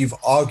think what you've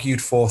argued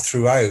for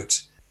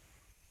throughout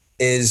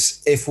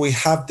is, if we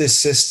have this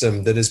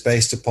system that is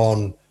based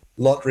upon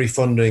lottery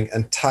funding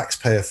and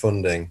taxpayer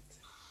funding,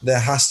 there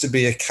has to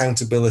be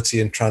accountability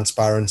and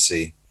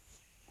transparency,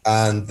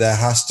 and there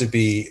has to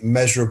be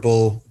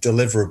measurable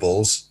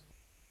deliverables.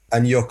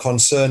 And your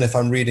concern, if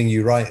I'm reading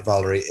you right,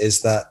 Valerie,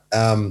 is that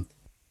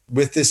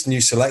with this new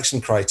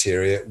selection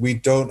criteria, we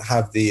don't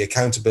have the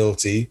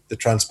accountability, the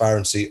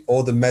transparency,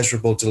 or the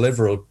measurable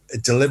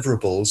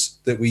deliverables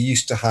that we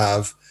used to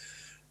have,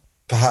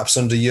 perhaps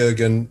under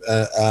Jürgen,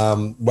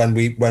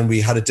 when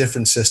we had a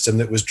different system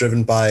that was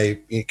driven by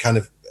kind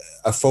of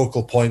a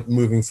focal point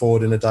moving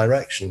forward in a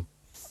direction.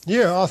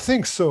 Yeah, I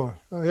think so.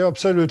 You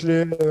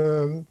absolutely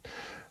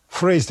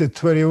phrased it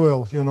very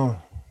well.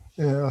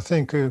 I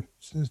think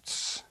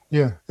it's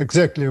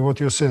exactly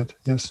what you said.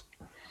 Yes.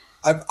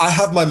 I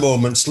have my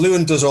moments.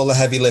 Lewin does all the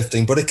heavy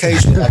lifting, but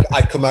occasionally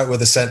I come out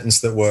with a sentence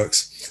that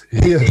works.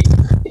 Yeah.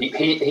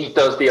 He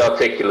does the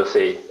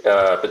articulacy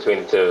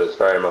between the two of us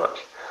very much.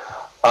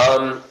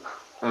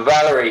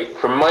 Valerie,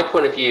 from my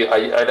point of view,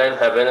 I don't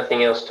have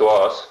anything else to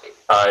ask.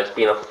 It's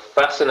been a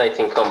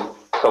fascinating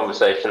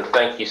conversation.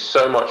 Thank you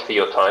so much for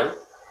your time.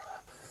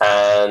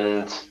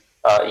 And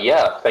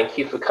thank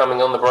you for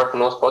coming on the Broken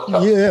Horse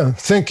podcast. Yeah,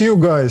 thank you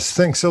guys.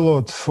 Thanks a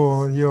lot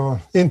for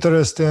your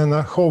interest, and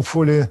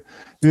hopefully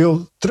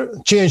we'll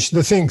change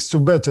the things to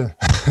better.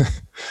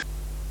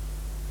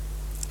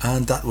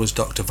 And that was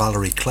Dr.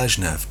 Valerie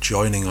Klezhnev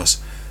joining us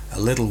a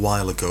little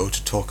while ago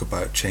to talk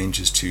about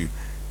changes to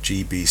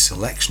GB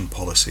selection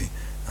policy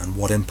and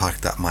what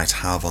impact that might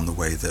have on the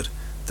way that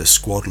the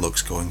squad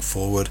looks going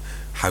forward,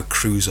 how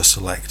crews are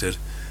selected,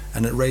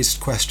 and it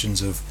raised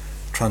questions of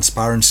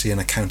transparency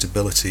and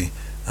accountability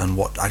and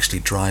what actually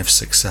drives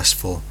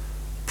successful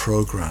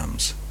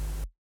programs.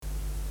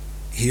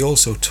 He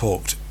also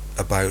talked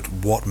about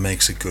what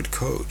makes a good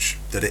coach,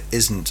 that it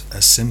isn't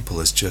as simple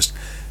as just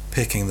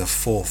picking the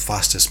 4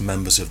 fastest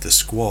members of the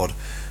squad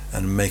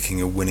and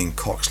making a winning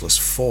Coxless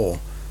 4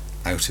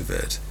 out of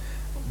it.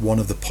 One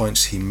of the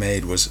points he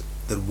made was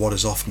that what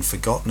is often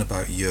forgotten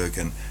about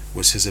Jürgen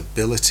was his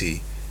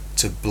ability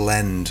to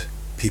blend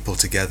people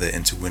together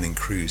into winning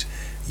crews.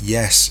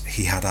 Yes,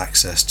 he had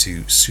access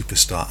to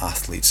superstar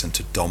athletes and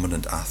to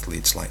dominant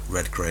athletes like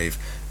Redgrave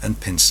and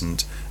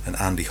Pinsent and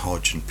Andy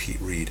Hodge and Pete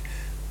Reed,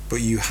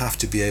 but you have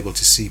to be able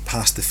to see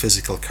past the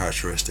physical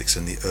characteristics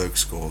and the erg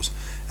scores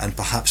and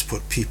perhaps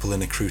put people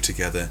in a crew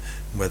together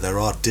where there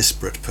are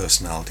disparate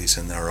personalities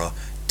and there are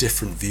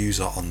different views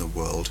on the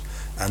world,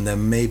 and there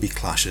may be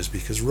clashes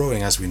because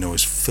rowing, as we know,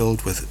 is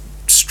filled with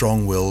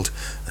strong-willed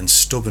and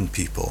stubborn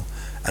people,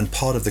 and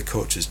part of the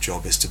coach's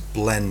job is to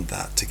blend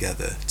that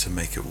together to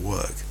make it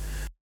work.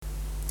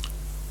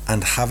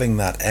 And having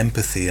that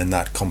empathy and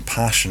that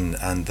compassion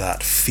and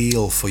that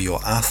feel for your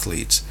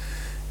athletes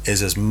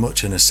is as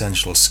much an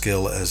essential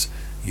skill as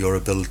your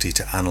ability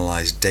to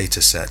analyze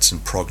data sets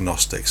and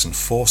prognostics and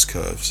force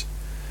curves.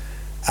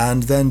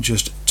 And then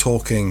just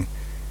talking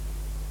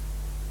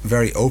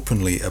very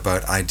openly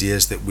about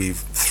ideas that we've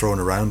thrown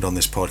around on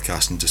this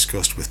podcast and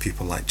discussed with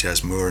people like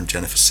Jez Moore and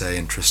Jennifer Say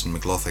and Tristan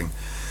McLaughlin,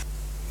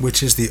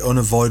 which is the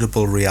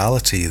unavoidable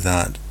reality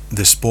that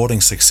the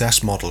sporting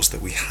success models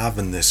that we have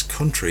in this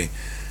country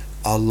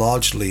are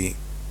largely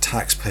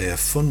taxpayer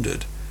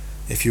funded.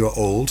 If you are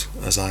old,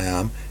 as I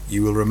am,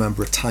 you will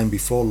remember a time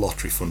before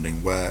lottery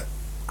funding where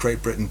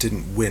Great Britain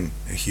didn't win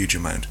a huge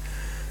amount.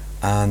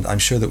 And I'm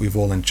sure that we've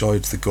all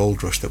enjoyed the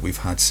gold rush that we've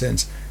had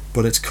since,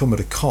 but it's come at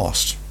a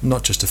cost,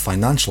 not just a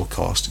financial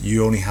cost.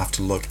 You only have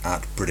to look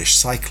at British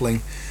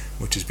cycling,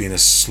 which has been a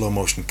slow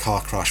motion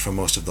car crash for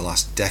most of the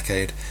last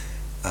decade.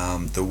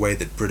 The way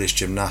that British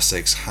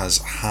gymnastics has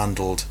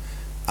handled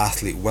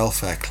athlete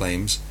welfare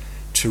claims,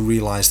 to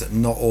realise that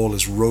not all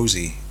is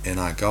rosy in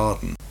our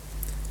garden.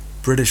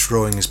 British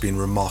rowing has been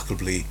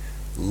remarkably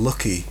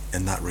lucky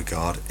in that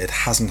regard. It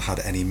hasn't had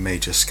any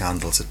major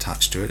scandals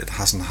attached to it. It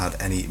hasn't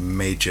had any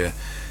major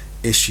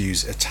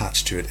issues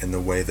attached to it in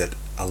the way that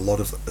a lot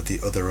of the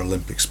other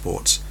Olympic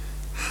sports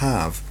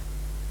have.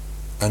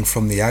 And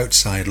from the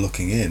outside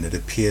looking in, it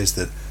appears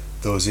that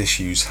those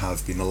issues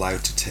have been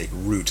allowed to take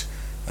root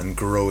and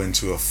grow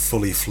into a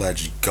fully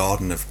fledged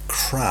garden of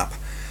crap,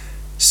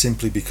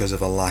 simply because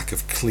of a lack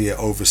of clear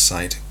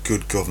oversight,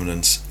 good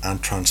governance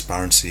and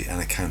transparency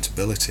and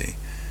accountability.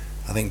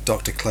 I think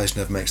Dr.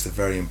 Kleshnev makes the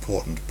very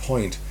important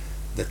point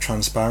that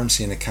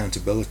transparency and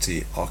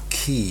accountability are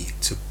key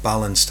to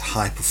balanced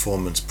high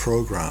performance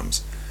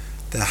programs.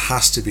 There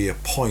has to be a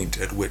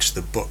point at which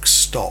the buck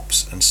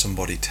stops and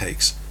somebody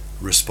takes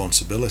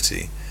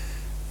responsibility.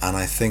 And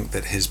I think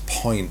that his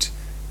point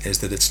is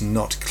that it's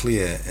not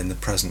clear in the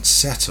present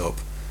setup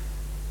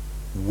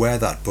where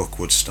that buck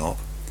would stop,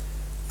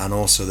 and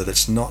also that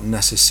it's not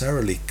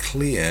necessarily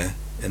clear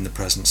in the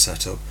present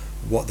setup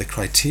what the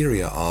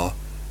criteria are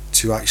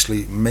to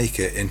actually make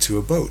it into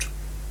a boat.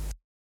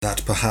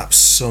 That perhaps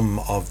some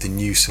of the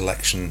new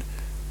selection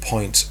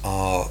points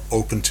are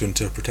open to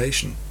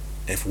interpretation.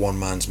 If one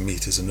man's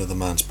meat is another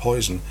man's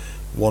poison,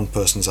 one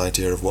person's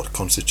idea of what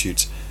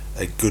constitutes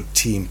a good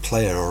team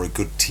player or a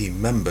good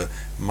team member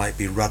might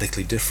be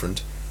radically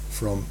different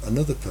from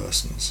another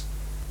person's.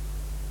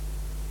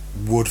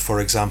 Would, for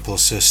example,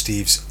 Sir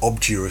Steve's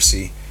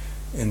obduracy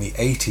in the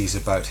 80s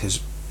about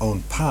his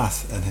own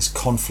path and his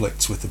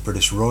conflicts with the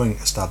British rowing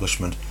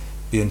establishment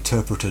be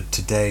interpreted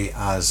today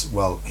as,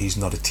 well, he's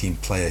not a team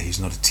player, he's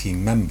not a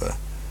team member?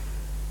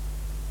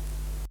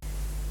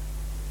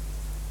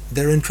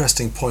 They're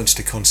interesting points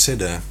to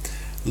consider.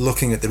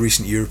 Looking at the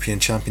recent European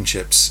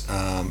Championships,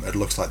 it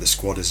looks like the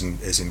squad is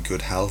in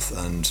good health,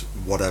 and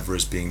whatever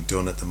is being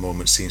done at the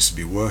moment seems to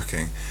be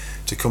working.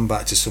 To come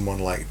back to someone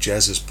like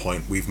Jez's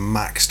point, we've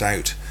maxed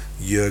out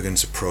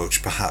Jürgen's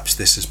approach. Perhaps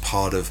this is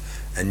part of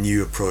a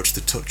new approach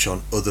to touch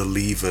on other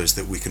levers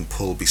that we can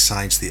pull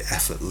besides the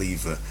effort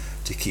lever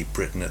to keep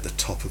Britain at the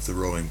top of the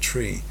rowing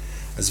tree.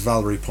 As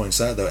Valerie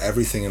points out, though,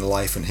 everything in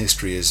life and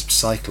history is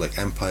cyclic.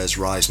 Empires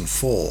rise and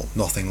fall.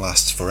 Nothing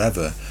lasts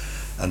forever.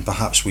 And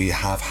perhaps we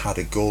have had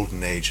a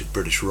golden age of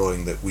British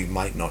rowing that we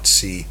might not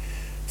see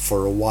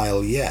for a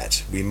while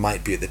yet. We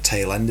might be at the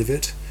tail end of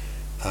it.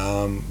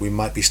 We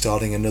might be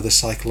starting another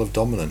cycle of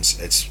dominance.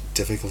 It's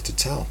difficult to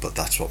tell, but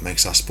that's what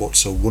makes our sport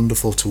so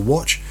wonderful to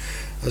watch,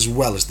 as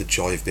well as the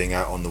joy of being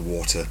out on the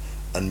water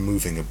and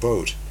moving a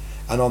boat.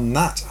 And on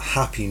that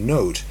happy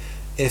note,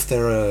 if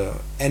there are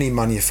any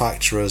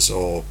manufacturers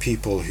or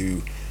people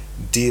who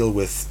deal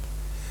with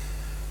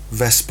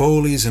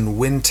Vespolis and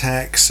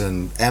Wintex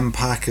and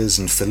M-Packers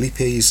and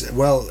Philippes,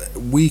 well,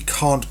 we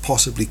can't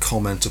possibly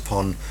comment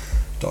upon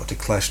Dr.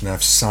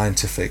 Kleshnev's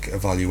scientific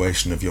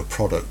evaluation of your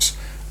products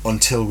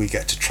until we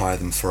get to try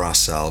them for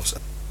ourselves.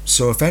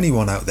 So if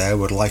anyone out there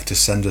would like to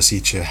send us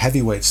each a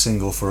heavyweight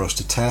single for us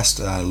to test,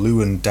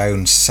 Lewin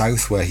down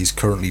south where he's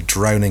currently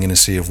drowning in a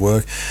sea of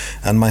work,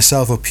 and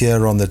myself up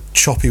here on the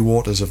choppy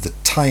waters of the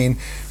Tyne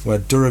where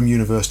Durham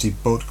University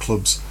Boat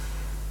Club's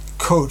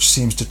coach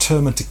seems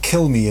determined to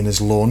kill me in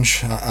his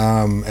launch.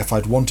 If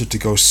I'd wanted to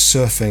go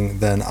surfing,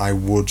 then I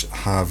would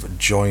have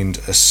joined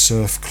a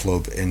surf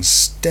club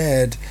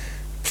instead.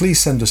 Please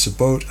send us a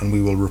boat and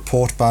we will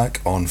report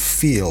back on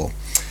feel.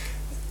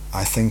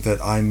 I think that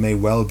I may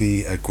well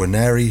be a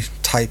Guarneri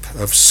type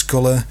of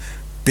sculler,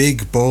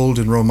 big, bold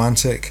and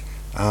romantic,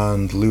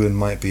 and Lewin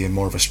might be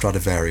more of a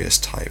Stradivarius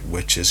type,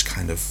 which is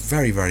kind of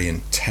very, very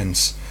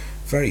intense,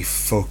 very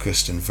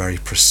focused and very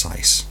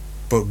precise.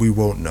 But we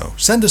won't know.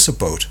 Send us a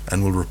boat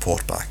and we'll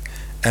report back.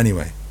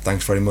 Anyway,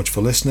 thanks very much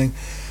for listening.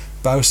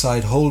 Bow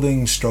side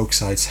holding, stroke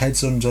sides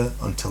heads under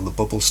until the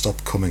bubbles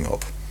stop coming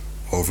up.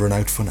 Over and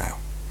out for now.